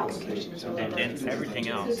CapEx, and then everything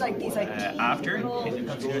else. Like these, like, after, it's a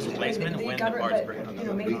continuous replacement when the parts break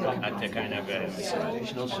at the kind of a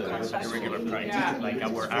regular price, like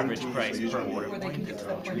our average price per water point is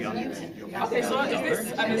 300. Okay, so is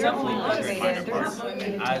this, I mean, is that only Minor part,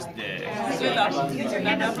 as the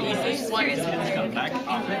come back.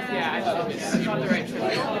 Yeah, I think it's on the right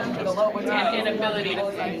track. And inability to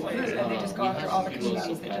and they just go after all the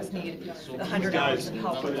communities that just need the 100 hours of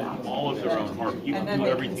help with that. All of their own work. You can do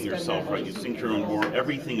everything yourself, right? You sink your own bore.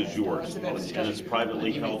 Everything is yours, and it's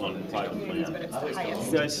privately held on private land.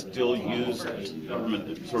 You guys still use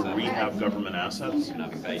government, sort of rehab government assets?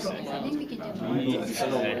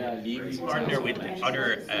 We partner with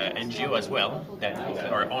other NGO as well that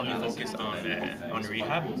are only focused on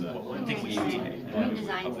rehab. One thing we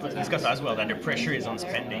discuss as well, that the pressure is on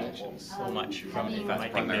spending so much from I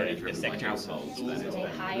think the sector.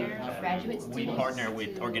 We partner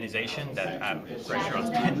with organizations that have pressure on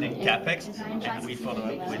spending CapEx, and we follow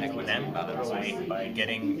up with them by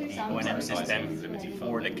getting the O&M system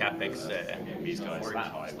for the CapEx before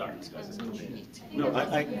it starts. No,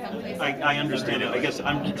 I understand it. I guess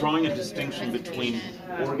I'm drawing a distinction between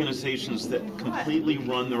organizations that completely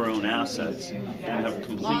run their own assets and have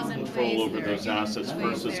complete control over those assets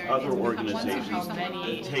versus other organizations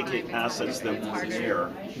that take assets that were there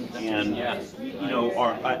and, you know,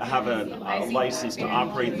 have a license to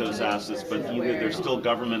operate those assets, but either they're still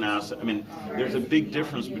government assets. I mean, there's a big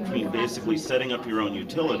difference between basically setting up your own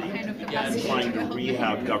utility and trying to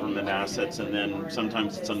rehab government assets, and then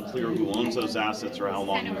sometimes it's unclear who owns those assets or how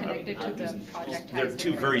long you have. They're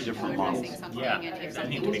two very different models. Yeah, that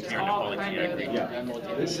need to be clear in the policy, I agree. Yeah.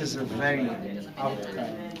 This is a very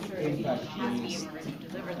outcome impact-based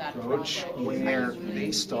approach where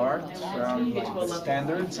they start from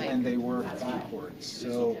standards and they work backwards.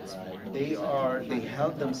 So they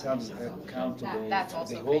held themselves accountable.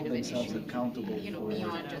 They hold themselves accountable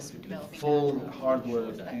for full hardware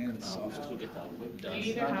and software. You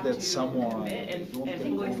either Not have that to someone commit and don't take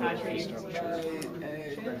fully over saturate infrastructure.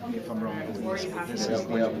 Correct me if I'm wrong, or Louise, you but have this to. is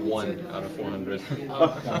We have 1 out of 400.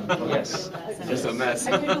 Yes. It's a mess.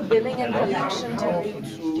 And you do billing and collection too?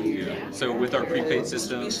 So with our prepaid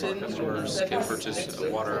system, our customers can purchase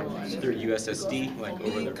water through USSD, like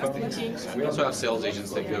over their phones. We also have sales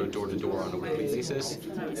agents that go door to door on a weekly basis.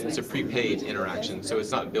 It's a prepaid interaction, so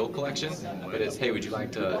it's not bill collection, but it's, hey, would you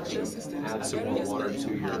like to add some more water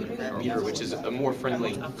to your meter, which is a more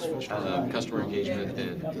friendly customer engagement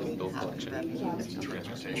than bill collection.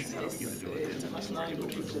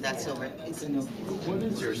 So that's over. What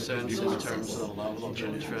is your sense in terms of the level of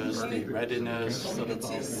interest, the readiness, sort of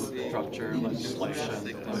structure, legislation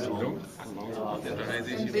that will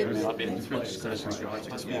not be much much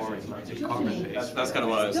more carbon-based? That's kind of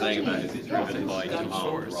what I was saying about it. It's driven by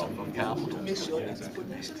source of capital.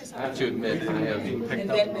 I have to admit, I have picked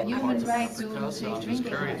up Human rights to safe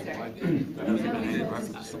drinking water.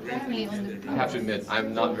 I have to admit,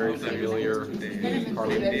 I'm not very familiar with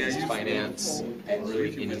carbon-based finance,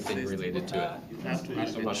 really anything related to it.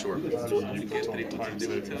 I'm not sure.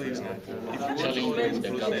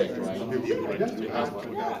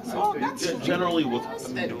 Generally, we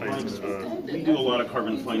do a lot of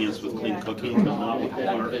carbon finance with clean cooking, but not with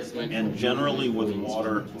water. And generally with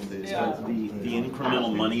water, the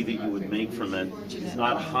incremental money that you would make from it is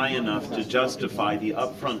not high enough to justify the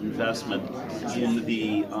upfront investment in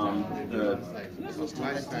the what's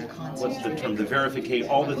the term, the verification,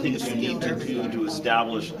 all the things you need to do to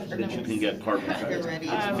establish that you can get carbon credits.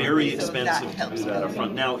 It's very expensive to do that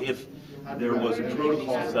upfront. Now, if there was a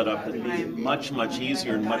protocol set up that made it much, much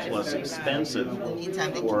easier and much less expensive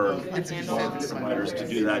for providers to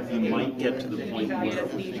do that, you might get to the point where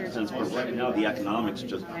it would make sense. But right now, the economics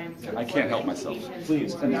just... I can't help myself.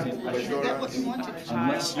 Please. Unless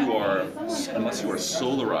you are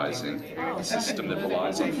solarizing a system that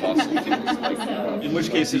relies on fossil fuels. In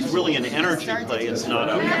which case, it's really an energy play. It's not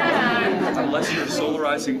a... Unless you're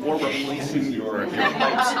solarizing or replacing your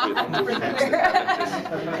pipes with...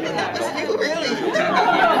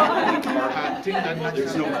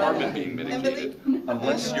 There's no carbon being mitigated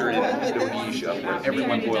unless you're in Indonesia where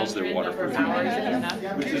everyone boils their water for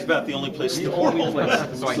food. Which is about the only place in the world.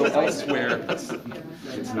 So elsewhere, it's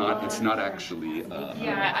not actually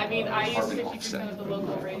Yeah, I mean, I use carbon 50% offset. of the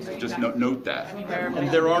local rate right Just now. note that.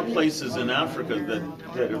 And there are places in Africa that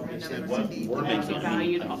we're making,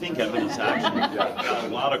 I think Evan is actually got a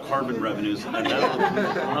lot of carbon revenues, and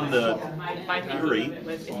that on the theory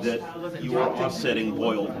that you are offsetting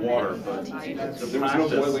boiled water, but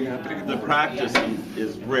the practice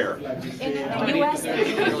is rare. In the US, there are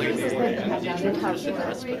places that have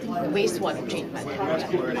wastewater treatment.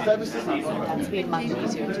 That's been much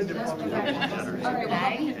easier to do. And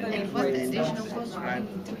what the additional cost I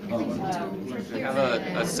have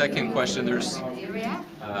a second question. There's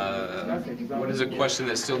what is a question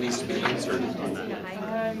that still needs to be answered?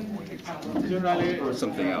 Throw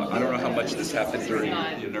something out. I don't know how much this happened during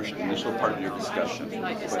the initial part of your discussion,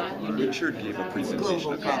 but Richard gave a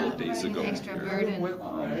presentation a couple of days ago where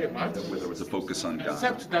there was a focus on Ghana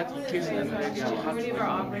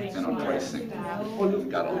and on pricing.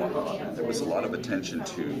 There was a lot of attention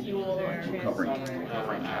to covering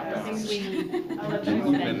CapEx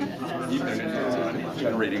and even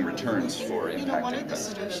generating returns for impact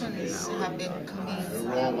investors.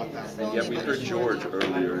 And yet we heard George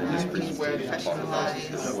earlier in his presentation talk about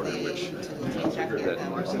this order, which that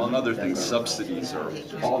among other things, subsidies are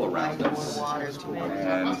all around us,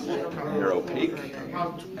 and they're opaque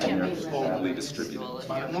and they're badly distributed.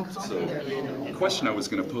 So the question I was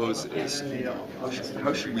going to pose is,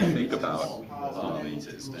 how should we think about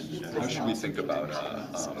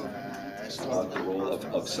the role of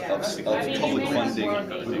public funding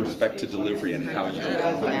with respect to delivery and how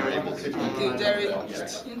you're able to do it? Jerry,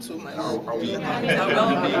 into my Are we?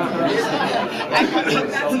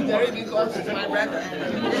 Jerry because my brother.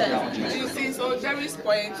 Yeah. You see, so Jerry's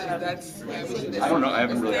point is that I don't know. I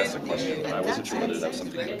haven't really asked a question, but I wasn't sure whether that's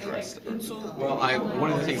something you addressed. Well,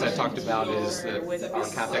 one of the things I talked about is that our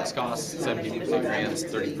capex costs, 70% grants,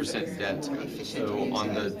 30% debt. So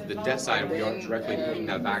on the debt side, we aren't directly putting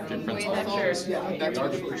that back to principal dollars. We are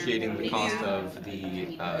depreciating the cost of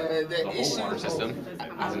the whole water system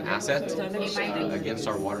as an asset against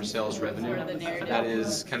our water sales revenue. That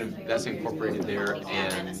is that's incorporated there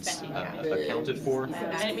and accounted for.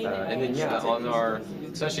 And then on our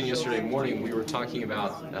session yesterday morning, we were talking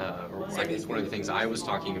about, or I guess one of the things I was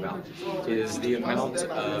talking about, is the amount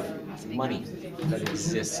of money that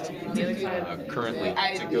exists currently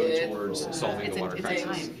to go towards solving the water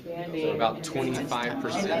crisis. So about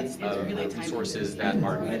 25% of the resources that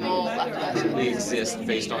are currently exist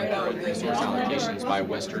based on current resource allocations by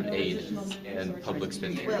Western aid and public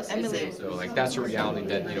spending. So like that's a reality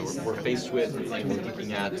that we're faced with, and we're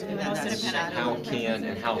looking at how can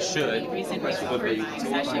and how should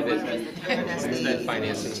private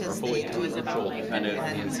financing or fully commercial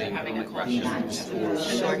financing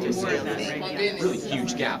really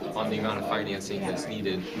huge gap on the amount of financing that's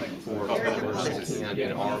needed for farmers who can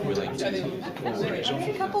and are willing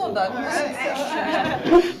to. A couple of bugs.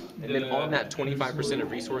 And then on that 25%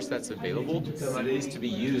 of resource that's available, it needs to be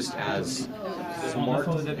used as smart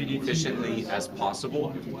and efficiently as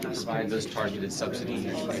possible to provide those targeted subsidies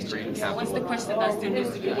and great capital. What's the question that's the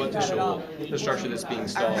Additional infrastructure that's being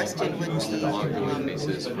installed on an ongoing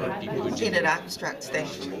basis for people who in an abstract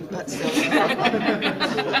stage, but still.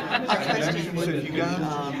 Our question would be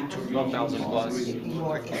 12,000 plus.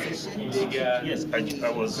 more efficient. Yes, I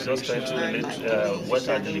was just trying to relate what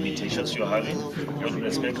are the limitations you're having with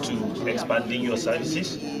respect to expanding your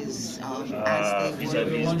services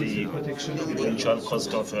vis-a-vis the eventual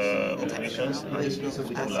cost of operations and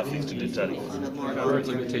people affected the tariff. Current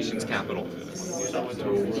limitations capital. So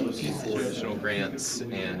we're looking for additional grants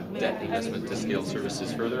and debt investment to scale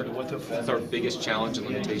services further. That's our biggest challenge and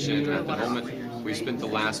limitation at the moment. We've spent the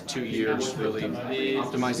last 2 years really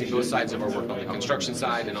optimizing both sides of our work on the construction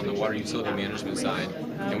side and on the water utility management side.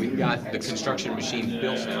 And we've got the construction machine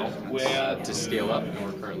built now to scale up, and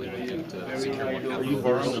we're currently looking to secure more capital. Are you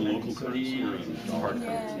borrowing in local currency?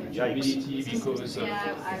 Yikes.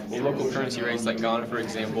 In local currency rates like Ghana, for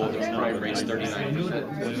example, the prime rate's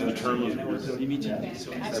 39%. The term of I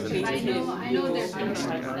know there's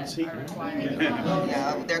currency?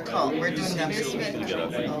 Yeah, they're called. We're doing them this week.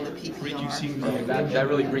 All the PPR. That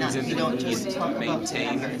really brings in the need to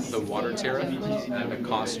maintain the water tariff and the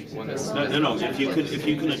cost one that's No. If you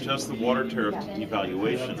can adjust the water tariff to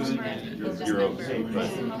devaluations, you're okay.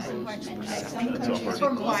 That's all It's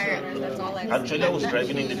required. That's all I Actually, I was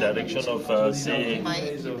driving in the direction of, say,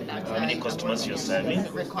 how many customers you're serving.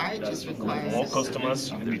 Required, just required. More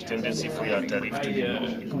customers, the tendency for your tariff to be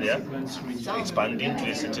there. Expanding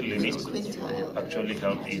to a certain limit actually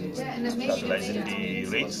help in stabilizing the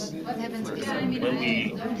rates. When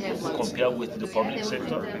we compare with the public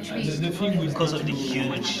sector, because of the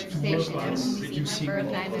huge customers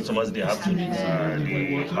they have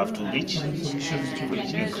to reach,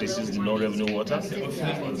 which increases the non-revenue water,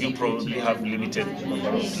 you probably have limited number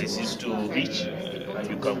of places to reach, and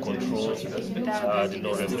you can control the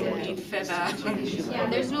non-revenue water. Yeah,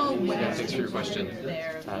 there's no Thanks for your question.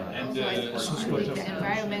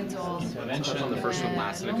 environmental. I mentioned on the first one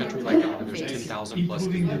last, in a country like Ghana, there's 10,000 plus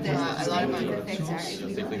people a lot of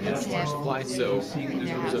safely managed water supply. So in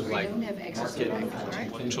terms of like market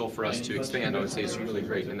potential for us to expand, I would say it's really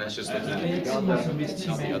great. And that's just looking at the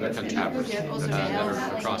other countries that are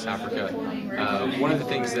across Africa. One of the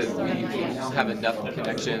things that we now have enough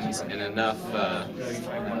connections and enough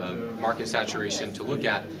market saturation to look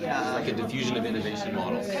at is like a diffusion of innovation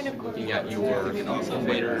model, looking at your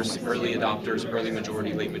innovators, early adopters, early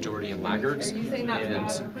majority, late majority, and laggards, and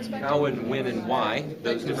how and when and why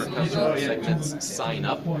those different customer segments sign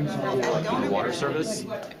up for the water service.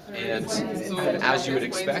 And as you would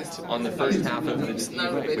expect, on the first half of the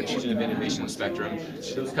diffusion of innovation spectrum,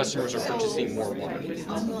 those customers are purchasing more water.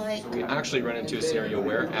 We actually run into a scenario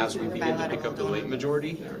where, as we begin to pick up the late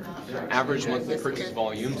majority, average monthly purchase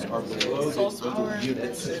volumes are below the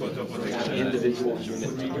units, individual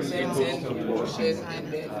units.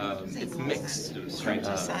 It's mixed. It's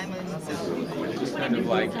kind of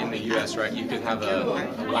like in the U.S., right? You could have a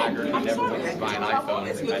laggard who never wants to buy an iPhone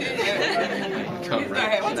come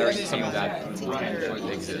right. There's some of that that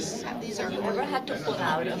exists. Ever had to pull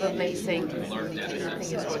out of a basic thing is working?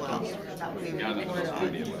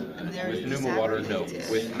 With pneumo water, no.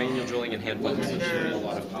 With manual drilling and hand pumps, a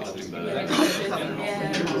lot of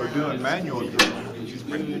We're doing manual drilling.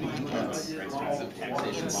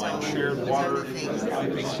 Shared water.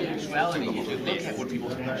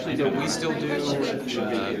 So we still do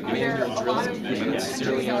manual drilling, but it's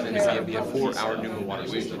necessarily on in Zambia 4-hour pneumo water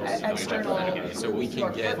system. So we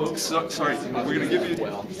can get. Sorry, we're going to give you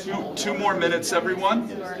two more minutes, everyone.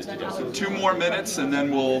 2 more minutes, and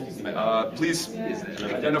then we'll please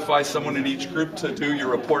identify someone in each group to do your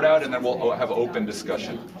report out, and then we'll have open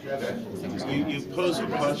discussion. You pose a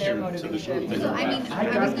question to the group.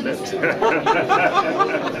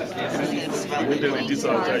 We're doing this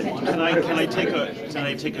all right. Can I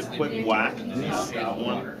take a quick whack at that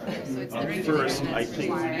one? First, I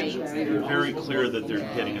think they're very clear that they're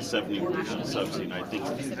getting a 70% subsidy, and I think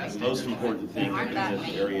the most important thing in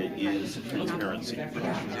this area is transparency.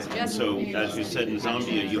 And so, as you said in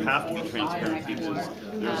Zambia, you have to be transparent because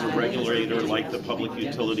there's a regulator like the Public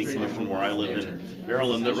Utility Commission where I live in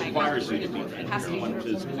Maryland that requires you to be transparent, which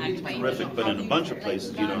is terrific, but in a bunch of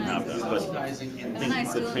places you don't have that. But I think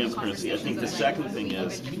the transparency. I think the second thing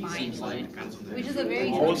is you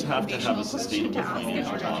always have to have a sustainable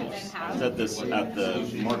financial model. I said this at the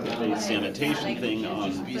market-based sanitation thing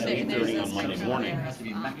on 8:30 on Monday morning.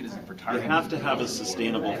 You have to have a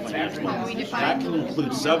sustainable financial model. That can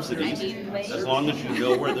include subsidies, as long as you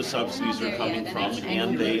know where the subsidies are coming from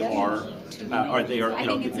and they are you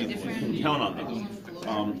know, you can count on them.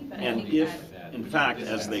 And if, in fact,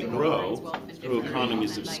 as they grow through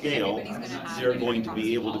economies of scale, they're going to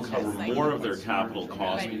be able to cover more of their capital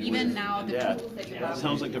costs with debt. That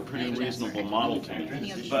sounds like a pretty reasonable model to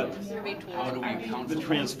me. But the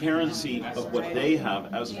transparency of what they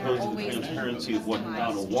have, as opposed to the transparency of what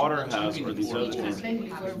Ghana Water has or these other things,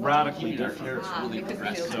 is radically different.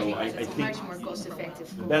 So I think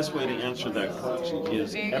the best way to answer that question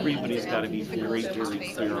is everybody's got to be very, very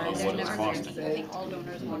clear on what it's costing.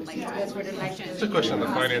 Just a question on the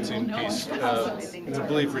financing piece. I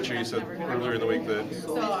believe, Richard, you said earlier in the week that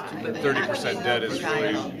 30% debt is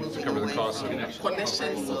really to cover the cost of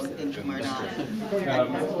connections.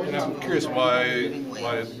 And I'm curious why you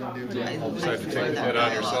decided to take the debt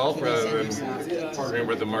on yourself rather than partnering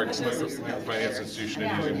with the market finance institution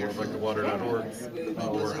and using more like the water.org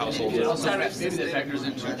or households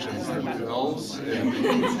institutions themselves. A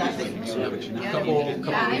couple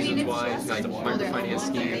reasons why microfinance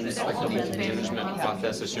schemes, like the management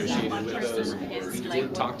process associated with those. We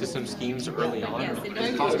did talk to some schemes early on.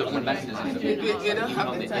 The cost of one mechanism on the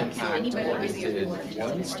impact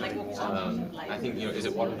on I think, you know, is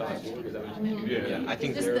it water.org? Yeah, I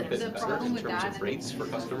think they're a bit better in terms of rates for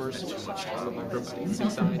customers on the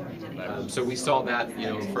microfinancing side. So we saw that, you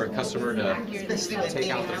know, for a customer to take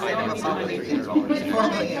out the financing of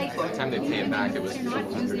 $300, by the time they pay it back, it was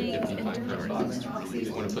 $450-$500. We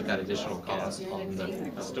didn't want to put that additional cost on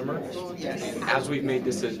the customer. As we've made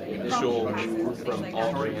this initial move from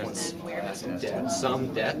all grants to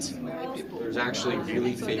some debt, there's actually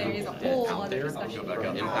really favorable debt out there from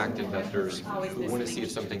impact investors who want to see if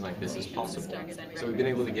something like this is possible. So we've been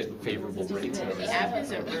able to get favorable rates. The app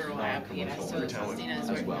is a rural app, so Christina's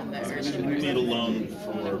working on that. We made a loan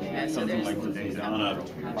for something like this in Ghana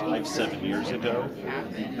 5-7 years ago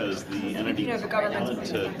because the entity wanted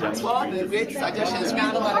to demonstrate. The great suggestions, we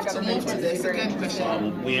have to move to the second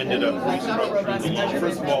question. We ended up restructuring the loan.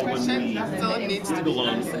 First of all, when we did the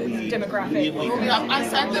loan, we have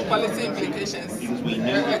answered the policy implications. We knew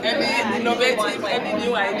any innovative, any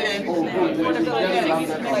new idea.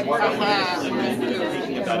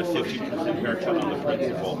 Taking about a 50% haircut on the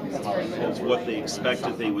principal is what they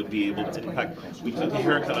expected they would be able to. In fact, we took a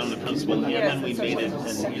haircut on the principal and then we made it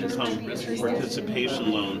an income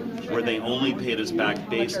participation loan where they only paid us back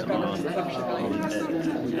based on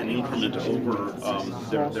an increment over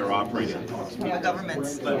their operating costs.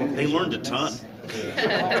 They learned a ton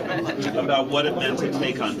about what it meant to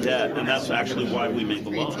take on debt, and that's actually why we made the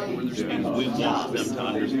loan. We want them to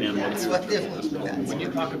understand what it is. When you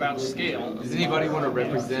talk about scale, does anybody want to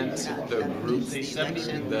represent the group the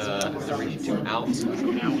reach out?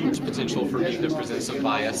 There's potential for me to present some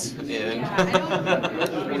bias in. I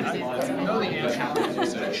know the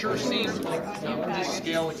answer. It sure seems like this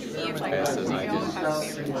scale experiment has a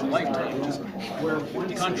lifetime, where one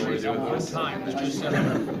country at one time was just set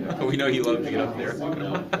up. We know you love to get up there.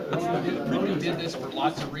 We did this for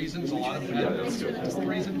lots of reasons, a lot of reasons.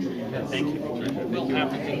 Thank you. We'll have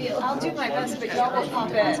to think. I'll do my best, but y'all will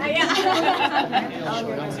pop in.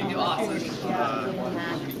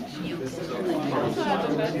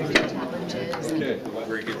 Okay,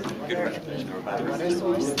 very good.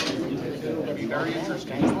 It'd be very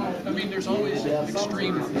interesting. I mean, there's always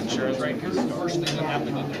extreme insurance, right? Here's the worst thing that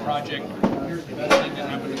happened in the project. Here's the best thing that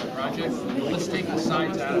happened in the project. Let's take the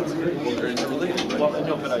sides out of it.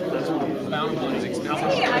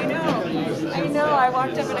 Yeah, I know. I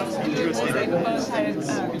walked up and I said, they both had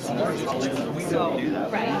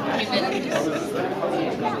right.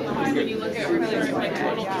 When you look at like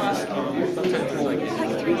total cost,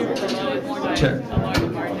 Check.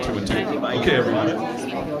 Okay, everybody.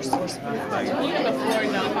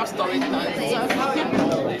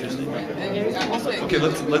 Okay,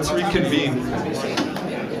 let's reconvene.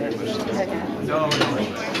 No.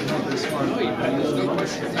 Okay.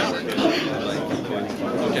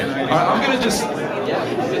 All right, I'm gonna just.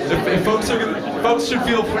 If folks should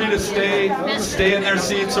feel free to stay in their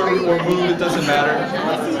seats or move. It doesn't matter.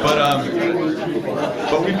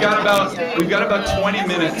 But we've got about 20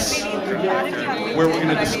 minutes where we're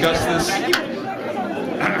gonna discuss this.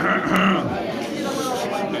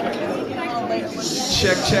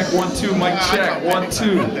 Check, 1, 2, mic check, 1,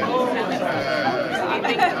 2.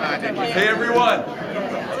 Hey everyone.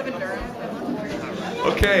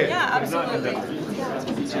 Okay. Yeah, absolutely.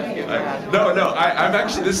 I'm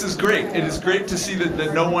actually, this is great. It is great to see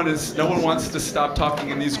that no one wants to stop talking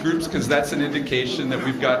in these groups, because that's an indication that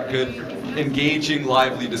we've got good, engaging,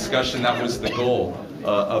 lively discussion. That was the goal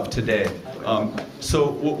of today.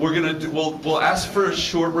 So we'll ask for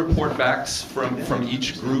short report backs from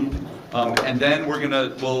each group, and then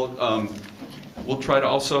we'll try to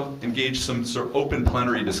also engage some sort of open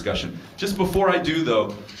plenary discussion. Just before I do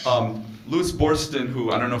though, Louis Borston,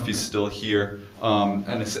 who I don't know if he's still here,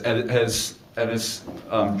 and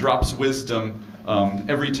drops wisdom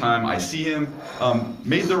every time I see him,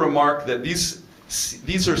 made the remark that these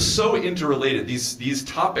are so interrelated. These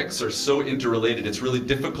topics are so interrelated. It's really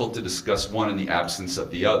difficult to discuss one in the absence of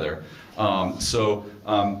the other.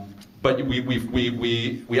 But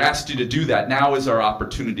we asked you to do that. Now is our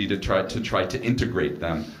opportunity to try to integrate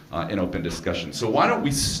them in open discussion. So why don't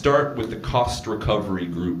we start with the cost recovery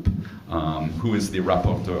group? Who is the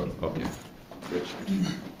rapporteur? Okay, Rich.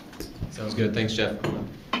 Sounds good. Thanks, Jeff.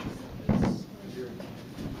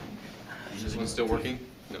 Is this one still working?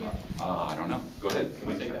 No. I don't know. Go ahead. Can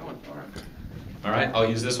we take that one? All right, I'll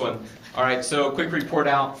use this one. All right, so quick report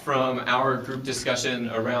out from our group discussion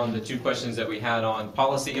around the 2 questions that we had on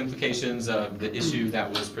policy implications of the issue that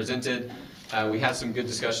was presented. We had some good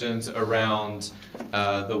discussions around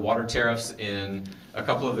the water tariffs in a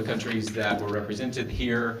couple of the countries that were represented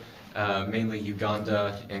here, mainly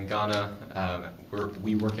Uganda and Ghana.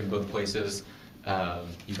 We work in both places.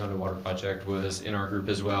 Uganda Water Project was in our group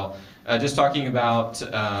as well. Just talking about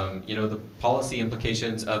the policy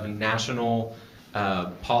implications of national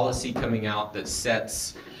policy coming out that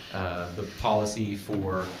sets the policy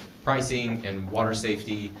for pricing and water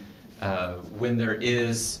safety when there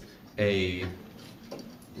is a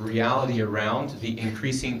reality around the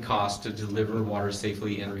increasing cost to deliver water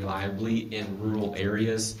safely and reliably in rural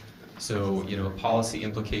areas. So, policy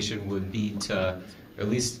implication would be to at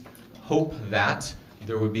least hope that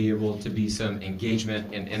there would be able to be some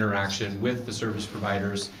engagement and interaction with the service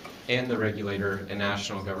providers and the regulator and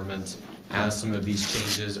national government as some of these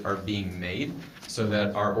changes are being made, so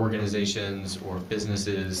that our organizations or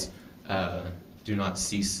businesses do not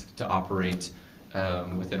cease to operate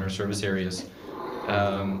within our service areas.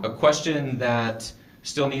 A question that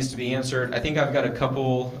still needs to be answered. I think I've got a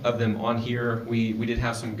couple of them on here. We did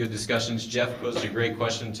have some good discussions. Jeff posed a great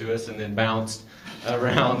question to us and then bounced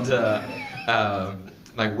around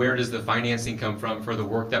like, where does the financing come from for the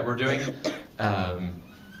work that we're doing?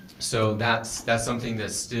 So that's something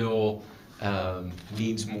that still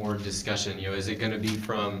needs more discussion. Is it going to be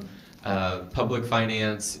from public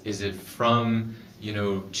finance? Is it from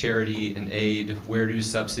charity and aid? Where do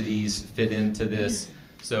subsidies fit into this?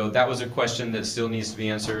 So that was a question that still needs to be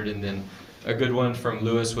answered. And then a good one from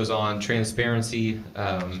Louis was on transparency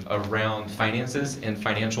around finances and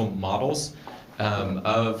financial models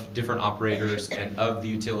of different operators and of the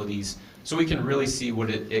utilities, so we can really see what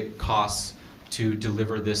it costs to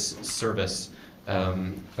deliver this service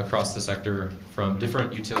across the sector from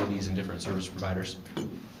different utilities and different service providers.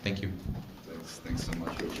 Thank you. Thanks so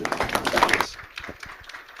much, Richard.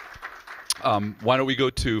 Why don't we go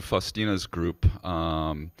to Faustina's group?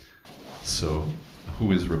 So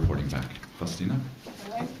who is reporting back? Faustina?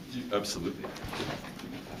 Absolutely.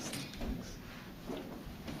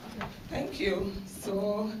 Thank you.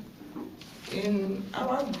 So in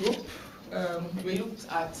our group, we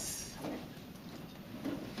looked at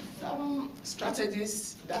some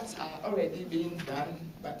strategies that are already being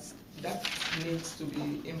done, but that needs to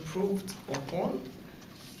be improved upon.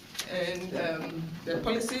 And the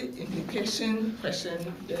policy implication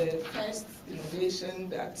question, the first innovation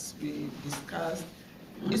that we discussed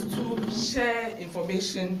is to share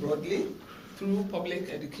information broadly through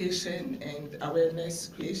public education and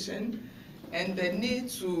awareness creation, and the need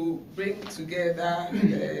to bring together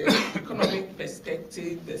the economic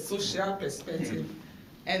perspective, the social perspective,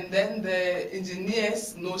 and then the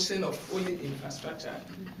engineer's notion of only infrastructure.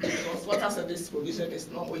 Because water service provision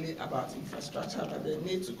is not only about infrastructure, but the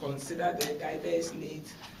need to consider the diverse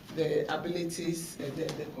needs, the abilities,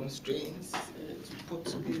 the constraints, to put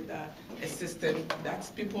together a system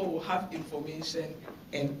that people will have information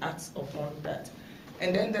and act upon that.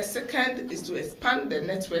 And then the second is to expand the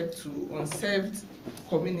network to unserved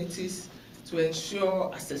communities to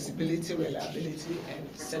ensure accessibility, reliability,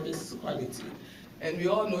 and service quality. And we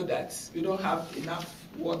all know that we don't have enough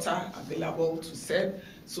water available to serve,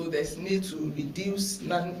 so there's need to reduce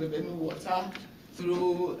non-revenue water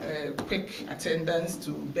through quick attendance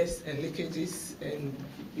to bursts and leakages and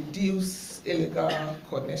reduce illegal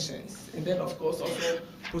connections. And then, of course, also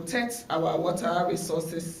protect our water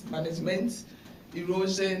resources management.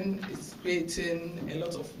 Erosion is creating a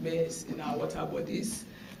lot of mess in our water bodies.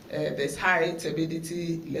 There's high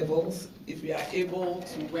turbidity levels. If we are able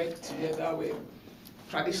to work together with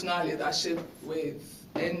traditional leadership, with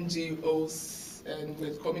NGOs, and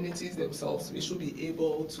with communities themselves, we should be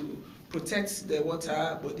able to protect the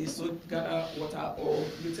water bodies so Ghana Water or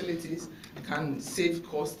utilities can save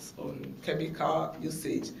costs on chemical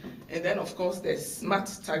usage. And then, of course, there's smart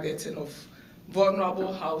targeting of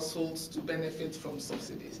vulnerable households to benefit from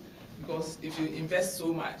subsidies. Because if you invest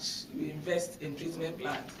so much, you invest in treatment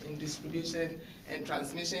plants, in distribution and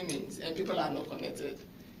transmission means, and people are not connected,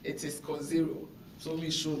 it is cost zero. So we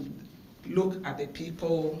should look at the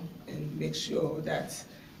people and make sure that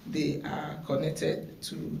they are connected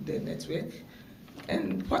to the network.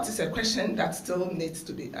 And what is a question that still needs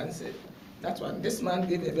to be answered? That one, this man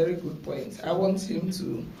gave a very good point. I want him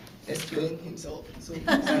to explain himself. So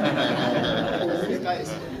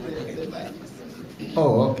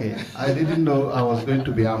Oh, okay. I didn't know I was going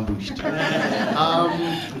to be ambushed.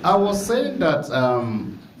 I was saying that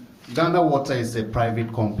Ghana Water is a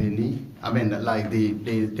private company. I mean, like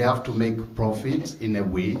they have to make profit in a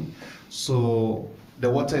way. So the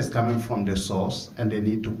water is coming from the source and they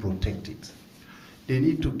need to protect it. They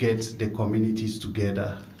need to get the communities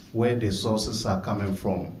together where the sources are coming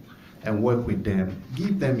from and work with them,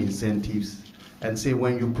 give them incentives and say,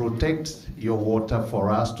 when you protect your water for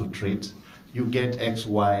us to treat, you get X,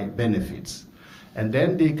 Y benefits. And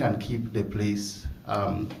then they can keep the place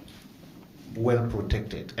well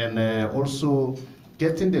protected. And also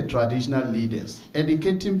getting the traditional leaders,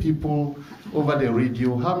 educating people over the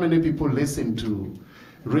radio. How many people listen to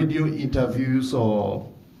radio interviews or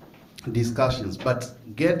discussions? But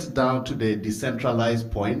get down to the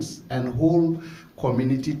decentralized points and hold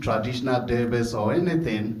community traditional debates or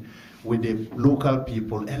anything with the local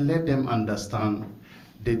people and let them understand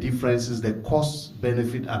the differences, the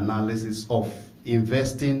cost-benefit analysis of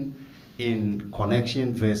investing in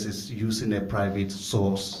connection versus using a private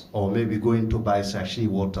source or maybe going to buy sachet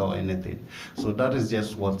water or anything. So that is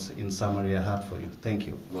just what, in summary, I had for you. Thank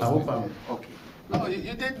you. I hope I'm okay. Oh,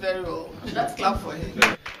 you did very well. Let's clap for him.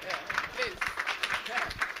 Yeah, please. Yeah.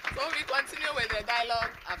 So we continue with the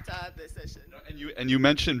dialogue after the session. And you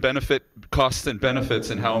mentioned costs and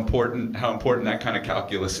benefits and how important that kind of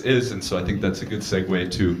calculus is, and so I think that's a good segue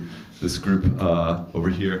to this group over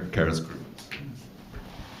here, Kara's group.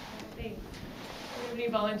 Thanks. Do we have any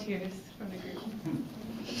volunteers from the group?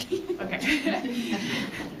 Okay.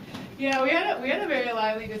 Yeah, we had a very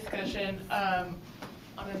lively discussion on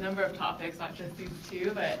a number of topics, not just these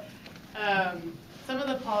two, but some of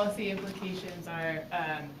the policy implications are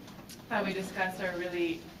that we discussed are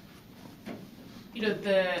really, you know,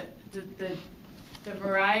 the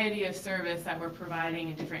variety of service that we're providing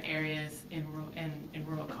in different areas in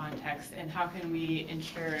rural contexts, and how can we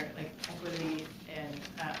ensure like equity and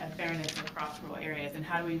fairness across rural areas, and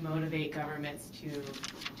how do we motivate governments to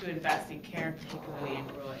invest in care, particularly in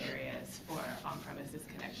rural areas for on-premises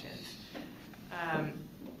connections.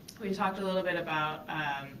 We talked a little bit about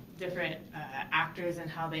different actors and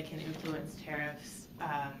how they can influence tariffs,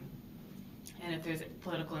 and if there's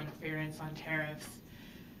political interference on tariffs.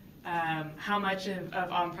 How much of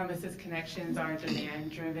on-premises connections are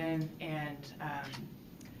demand-driven and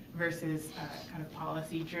versus kind of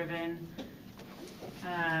policy-driven?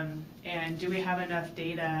 And do we have enough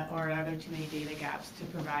data, or are there too many data gaps to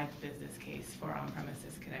provide the business case for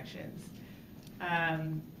on-premises connections?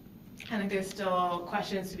 I think there's still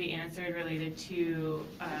questions to be answered related to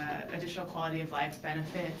additional quality of life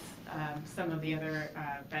benefits, some of the other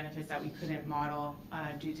benefits that we couldn't model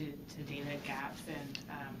due to data gaps and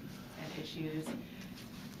issues.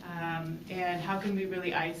 And how can we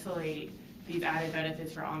really isolate these added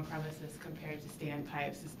benefits for on-premises compared to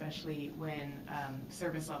standpipes, especially when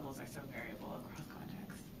service levels are so variable across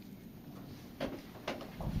contexts?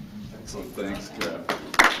 Excellent, thanks, Kara.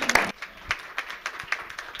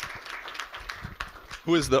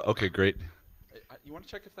 Who is the, okay, great. You want to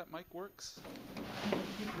check if that mic works?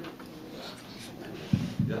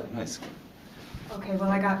 Yeah, nice. Okay, well,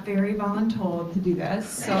 I got very voluntold to do this,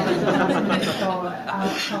 so I'll tell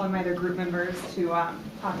one of my other group members to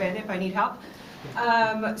hop in if I need help.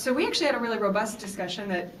 So we actually had a really robust discussion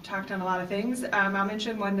that talked on a lot of things. I'll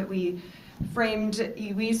mention one that we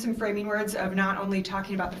used some framing words of not only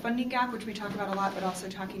talking about the funding gap, which we talk about a lot, but also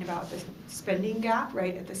talking about the spending gap,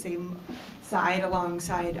 right, at the same side,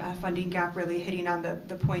 alongside funding gap, really hitting on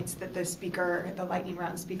the points that the lightning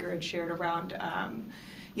round speaker had shared around,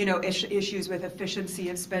 issues with efficiency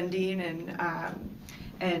of spending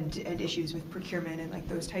and issues with procurement and like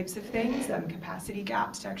those types of things, capacity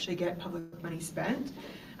gaps to actually get public money spent.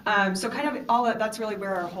 So kind of that's really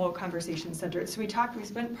where our whole conversation centered. So we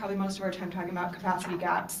spent probably most of our time talking about capacity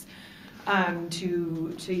gaps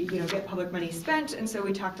to get public money spent. And so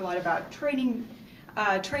we talked a lot about training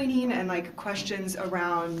and like questions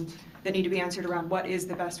around that need to be answered around what is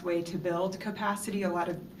the best way to build capacity. A lot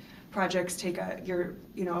of projects take a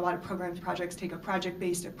lot of programs projects take a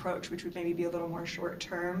project-based approach, which would maybe be a little more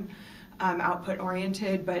short-term,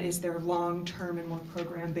 output-oriented, but is there long-term and more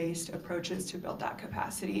program-based approaches to build that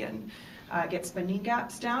capacity and get spending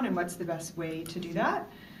gaps down, and what's the best way to do that?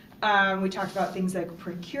 We talked about things like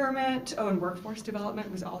procurement. And workforce development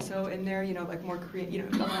was also in there, like more a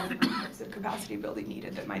lot of types of capacity building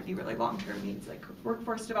needed that might be really long-term needs, like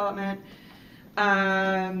workforce development.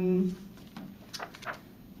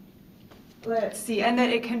 Let's see, and then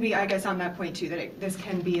it can be, I guess on that point too, that this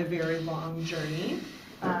can be a very long journey.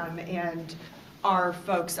 And our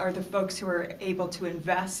folks are the folks who are able to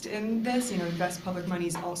invest in this, invest public money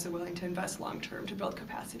is also willing to invest long-term to build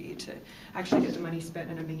capacity to actually get the money spent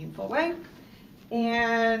in a meaningful way.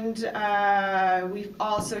 And we've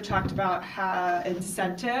also talked about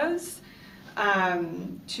incentives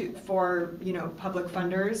for public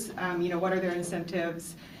funders. What are their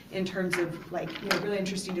incentives in terms of really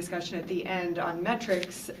interesting discussion at the end on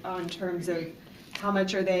metrics on terms of how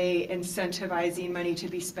much are they incentivizing money to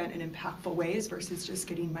be spent in impactful ways versus just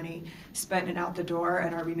getting money spent and out the door,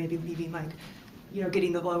 and are we maybe leaving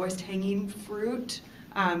getting the lowest hanging fruit,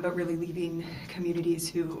 but really leaving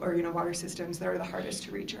communities or water systems that are the hardest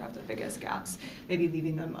to reach or have the biggest gaps, maybe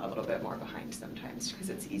leaving them a little bit more behind sometimes because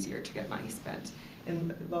it's easier to get money spent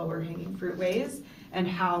in lower hanging fruit ways, and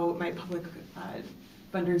how might public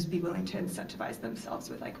funders be willing to incentivize themselves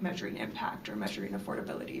with measuring impact or measuring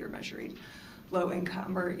affordability or measuring low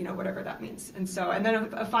income or whatever that means. And then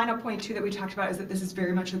a final point too that we talked about is that this is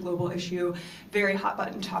very much a global issue, very hot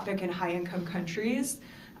button topic in high income countries.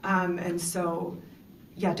 And so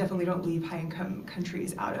yeah, definitely don't leave high income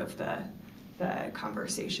countries out of the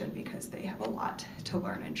conversation because they have a lot to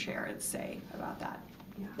learn and share and say about that.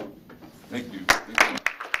 Yeah. Thank you.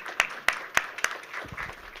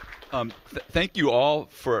 Thank you all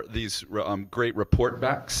for these great report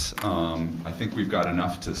backs. I think we've got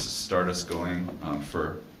enough to start us going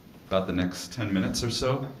for about the next 10 minutes or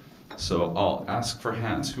so. So I'll ask for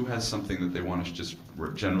hands. Who has something that they want to just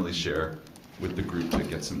generally share with the group to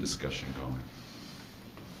get some discussion going?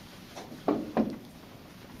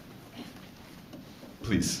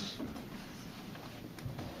 Please.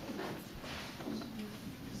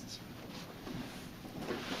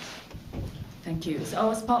 Thank you. So I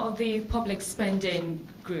was part of the public spending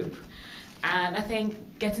group, and I think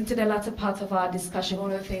getting to the latter part of our discussion,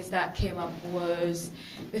 one of the things that came up was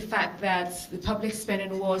the fact that the public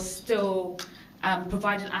spending was still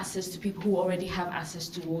providing access to people who already have access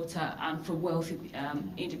to water and for wealthy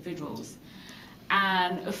individuals.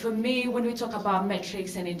 And for me, when we talk about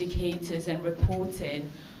metrics and indicators and reporting,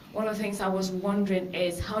 one of the things I was wondering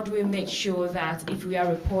is how do we make sure that if we are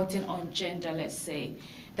reporting on gender, let's say,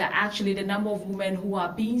 that actually the number of women who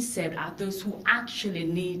are being served are those who actually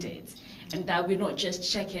need it, and that we're not just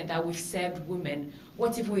checking that we've served women.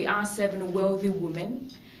 What if we are serving wealthy women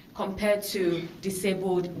compared to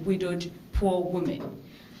disabled, widowed, poor women?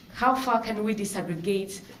 How far can we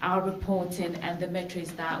disaggregate our reporting and the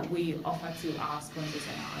metrics that we offer to our sponsors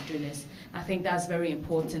and our donors? I think that's very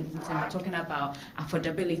important in terms of talking about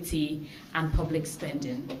affordability and public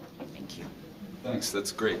spending. Thank you. Thanks,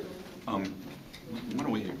 that's great. Why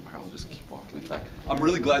don't we? I'll just keep walking back. I'm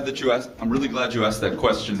really glad that you asked. I'm really glad you asked that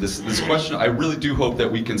question. This question, I really do hope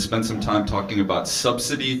that we can spend some time talking about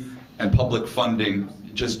subsidy and public funding.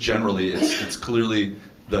 Just generally, it's clearly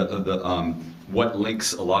the what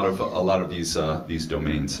links a lot of these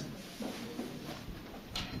domains.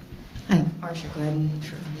 Hi, Marcia Glenn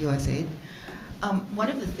from USAID. One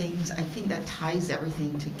of the things I think that ties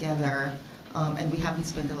everything together, and we haven't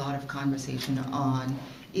spent a lot of conversation on,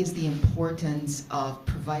 is the importance of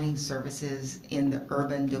providing services in the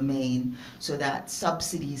urban domain so that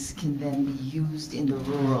subsidies can then be used in the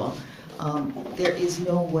rural. There is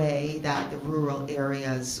no way that the rural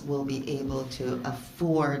areas will be able to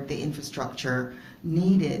afford the infrastructure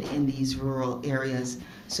needed in these rural areas.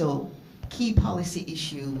 So key policy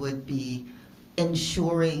issue would be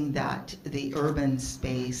ensuring that the urban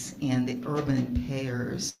space and the urban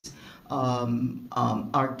payers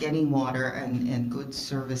are getting water and good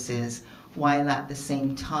services, while at the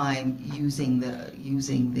same time using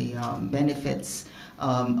the benefits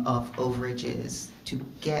of overages to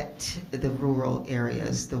get the rural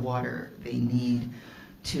areas the water they need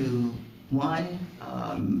to, one,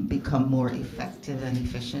 become more effective and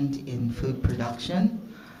efficient in food production.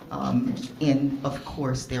 And of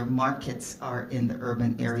course, their markets are in the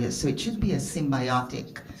urban areas. So it should be a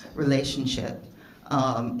symbiotic relationship.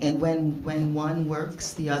 And when one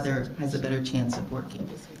works, the other has a better chance of working.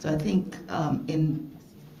 So I think in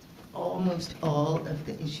almost all of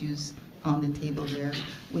the issues on the table there,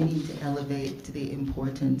 we need to elevate the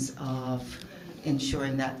importance of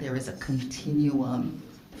ensuring that there is a continuum,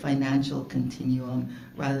 financial continuum,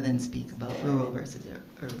 rather than speak about rural versus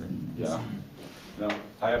urban. Yeah. No,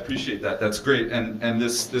 I appreciate that. That's great. And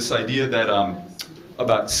this idea that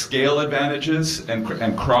about scale advantages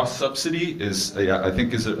and cross subsidy is, I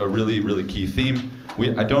think, is a really key theme.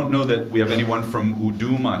 I don't know that we have anyone from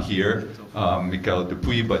Uduma here, Michael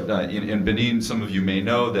Dupuy, but in Benin, some of you may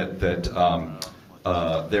know that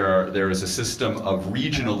there is a system of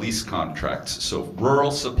regional lease contracts. So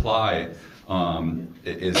rural supply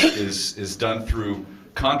is done through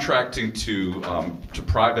contracting to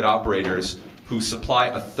private operators who supply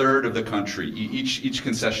a third of the country. Each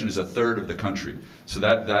concession is a third of the country. So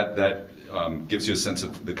that gives you a sense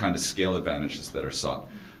of the kind of scale advantages that are sought.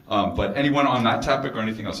 But anyone on that topic or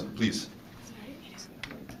anything else, please.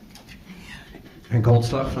 And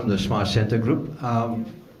Goldslag from the Smart Center Group.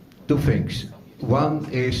 Two things. One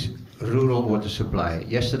is rural water supply.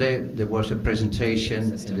 Yesterday there was a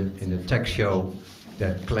presentation in the tech show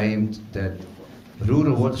that claimed that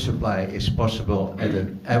rural water supply is possible at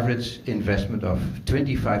an average investment of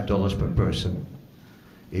 $25 per person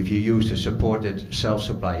if you use the supported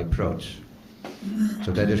self-supply approach.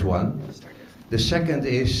 So that is one. The second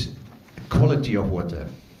is quality of water.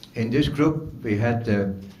 In this group we had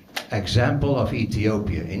the example of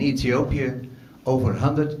Ethiopia. In Ethiopia, over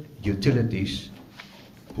 100 utilities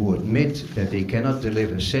who admit that they cannot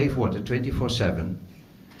deliver safe water 24/7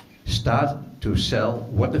 start to sell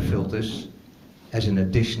water filters as an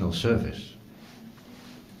additional service.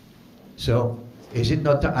 So, is it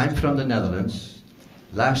not I'm from the Netherlands.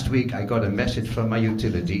 Last week I got a message from my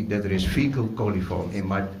utility that there is fecal coliform in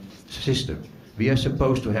my system. We are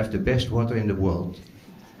supposed to have the best water in the world.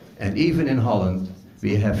 And even in Holland,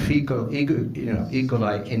 we have fecal E.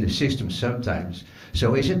 coli in the system sometimes.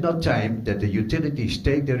 So is it not time that the utilities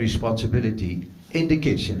take their responsibility in the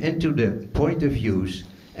kitchen, into the point of use,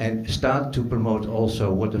 and start to promote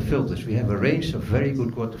also water filters? We have a range of very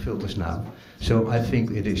good water filters now. So I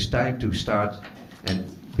think it is time to start and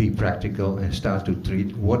be practical and start to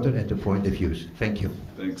treat water at the point of use. Thank you.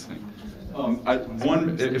 Thanks. I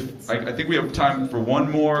think we have time for one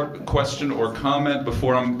more question or comment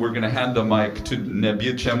before we're going to hand the mic to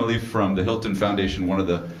Nabil Chemali from the Hilton Foundation, one of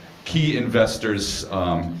the key investors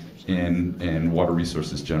in water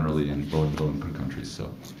resources generally in low-income countries. So,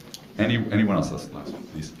 anyone else? Last one,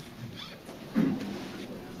 please.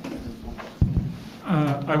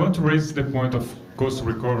 I want to raise the point of cost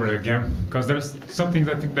recovery again, because there's something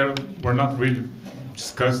that I think that were not really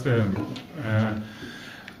discussed.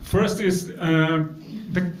 First is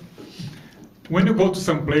when you go to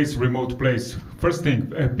some place, remote place, first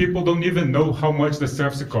thing, people don't even know how much the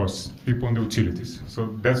service costs, people in the utilities. So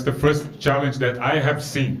that's the first challenge that I have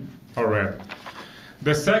seen already.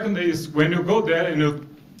 The second is when you go there and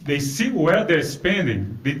they see where they're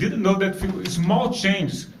spending, they didn't know that small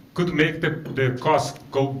changes could make the cost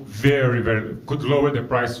go very, could lower the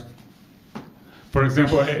price. For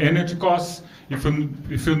example, energy costs. If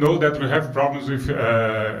you know that we have problems with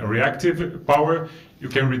reactive power, you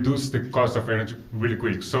can reduce the cost of energy really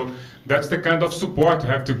quick. So that's the kind of support you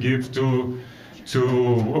have to give to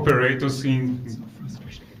operators in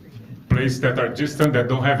places that are distant, that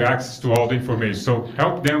don't have access to all the information. So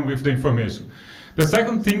help them with the information. The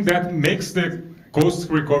second thing that makes the cost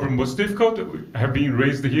recovery most difficult, have been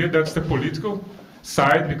raised here, that's the political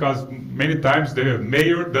side, because many times the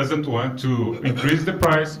mayor doesn't want to increase the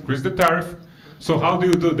price, increase the tariff. So how do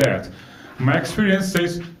you do that? My experience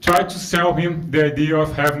says, try to sell him the idea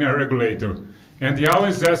of having a regulator. And he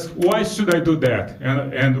always asks, why should I do that?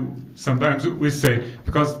 And sometimes we say,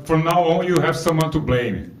 because from now on you have someone to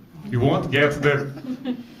blame. You won't get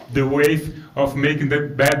the weight of making the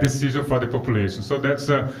bad decision for the population. So that's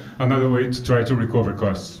another way to try to recover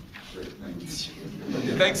costs. Great, thanks.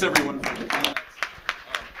 Thanks everyone for the comments.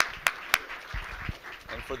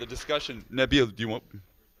 And for the discussion. Nabil, do you want?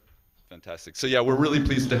 Fantastic. So yeah, we're really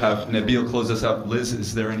pleased to have Nabil close us out. Liz,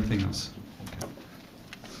 is there anything else?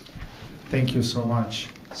 Thank you so much.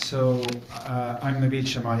 So I'm Nabil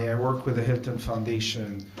Shamali. I work with the Hilton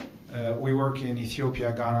Foundation. We work in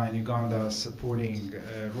Ethiopia, Ghana, and Uganda supporting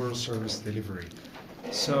rural service delivery.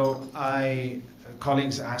 So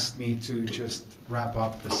colleagues asked me to just wrap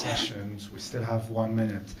up the sessions. We still have 1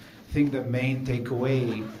 minute. I think the main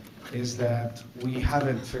takeaway is that we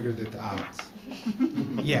haven't figured it out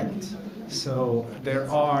yet. So there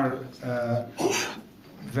are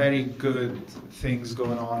very good things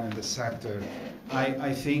going on in the sector.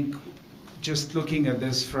 I think just looking at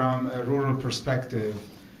this from a rural perspective,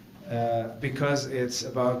 because it's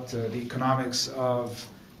about the economics of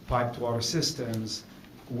piped water systems,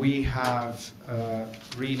 we have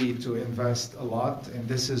really to invest a lot, and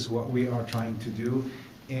this is what we are trying to do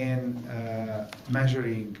in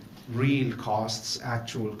measuring real costs,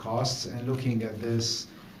 actual costs, and looking at this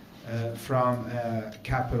from a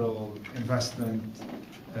capital investment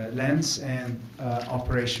lens and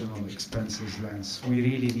operational expenses lens. We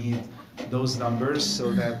really need those numbers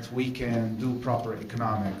so that we can do proper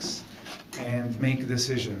economics and make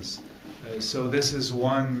decisions. So this is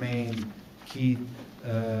one main key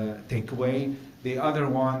takeaway. The other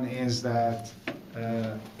one is that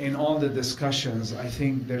in all the discussions, I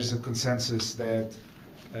think there's a consensus that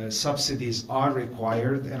subsidies are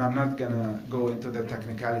required, and I'm not going to go into the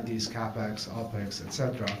technicalities, CapEx, OpEx,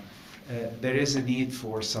 etc. There is a need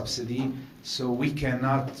for subsidy, so we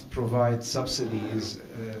cannot provide subsidies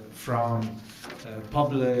from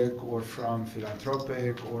public or from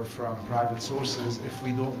philanthropic or from private sources if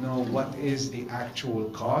we don't know what is the actual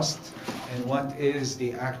cost and what is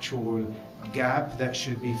the actual gap that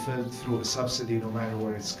should be filled through a subsidy no matter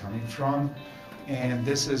where it's coming from. And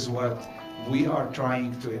this is what we are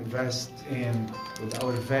trying to invest in with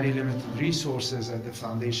our very limited resources at the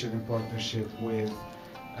foundation in partnership with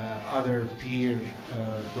other peer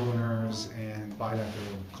donors and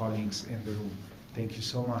bilateral colleagues in the room. Thank you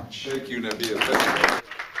so much. Thank you, Nabil.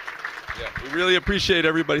 Yeah, we really appreciate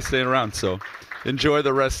everybody staying around. So enjoy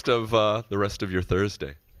the rest of your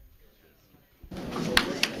Thursday.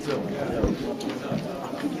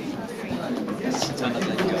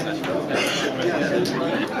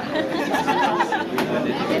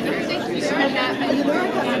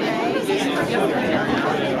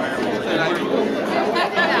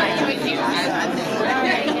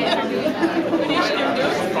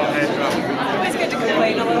 Always good to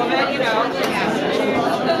complain a little bit, you know.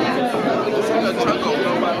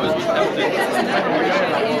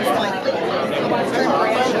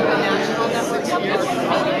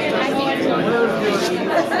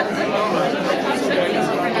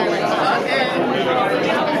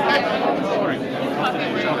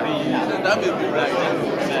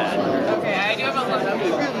 Okay, I do have a look.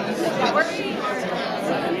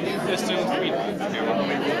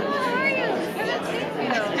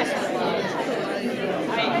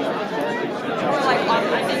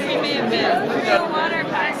 I think we may have been. The water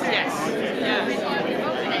packs, yes.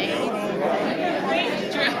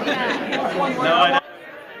 No, I know.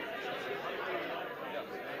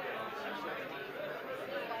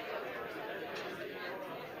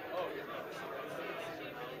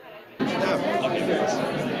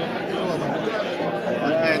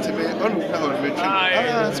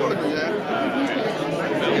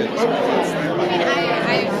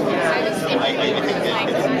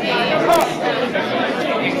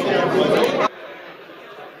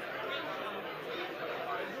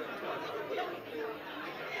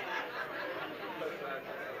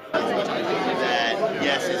 That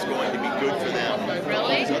yes, is going to be good for them.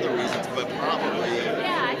 Really? For other reasons, but probably.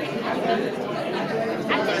 Yeah, I think.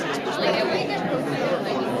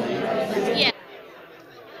 Yeah.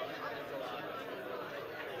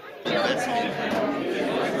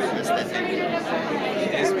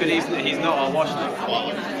 Yes, but he's not on Washington.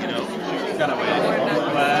 You know, kind of weird.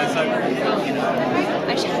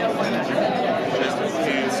 I should know what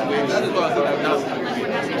that is what I thought.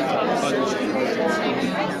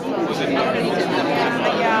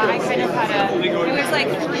 Yeah, I kind of had a, it was like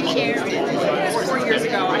 4 years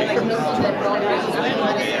ago. I like moved to the world.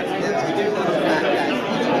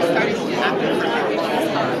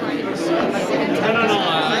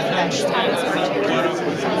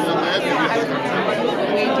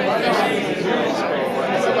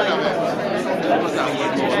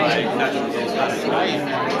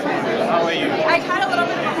 How are you? I had a little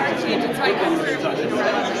bit of a heart change, and so I couldn't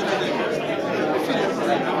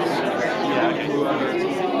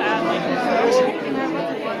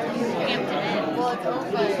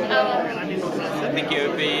think it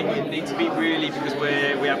would need to be really, because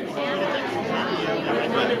we have.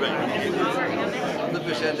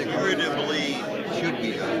 Comparatively, should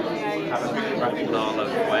be done. Have a good rationale of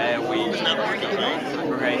where we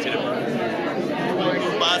created a.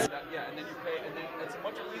 Yeah, and then you pay, and then it's a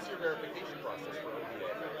much easier verification process for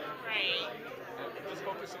ODA. Right. Just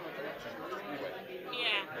focusing on connection. Anyway.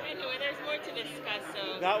 Yeah, anyway, there's more to discuss, so.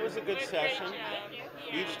 That was a good session.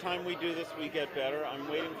 Yeah. Each time we do this, we get better. I'm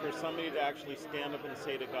waiting for somebody to actually stand up and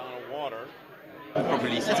say to Ghana Water.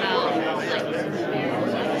 Probably I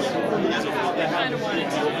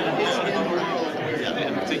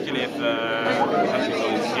particularly if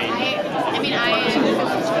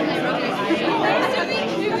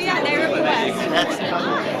Nairobi West.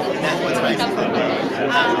 That's what's nice.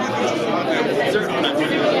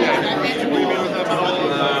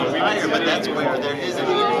 But that's where there is a need.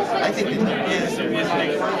 I think that there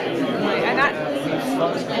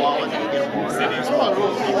is quality in water.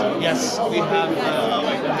 Yes, we have.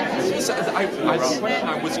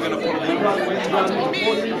 I was going to put a link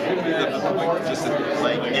just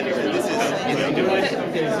like, and this is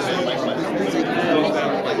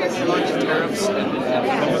launch tariffs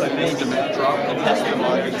and demand drop, and that's the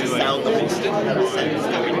market to sound the instant.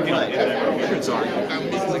 It's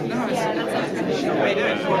like, no,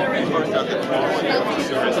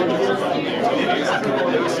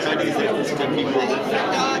 it's studies that people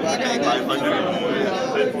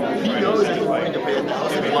he knows he's going to pay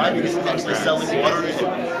 $1,000. Why? Because he's actually selling water and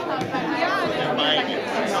buying it.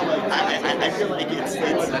 I feel like it's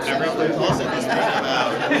also this thing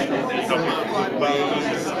about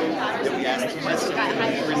ways that we ask questions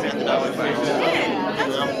and methodology.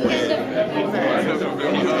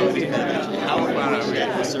 How we get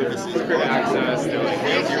the services access to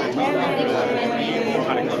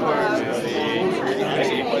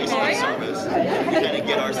service, kind of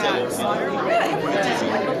get ourselves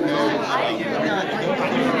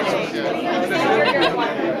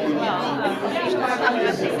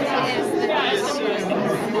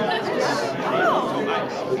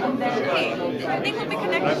I think we'll be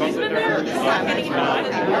connected.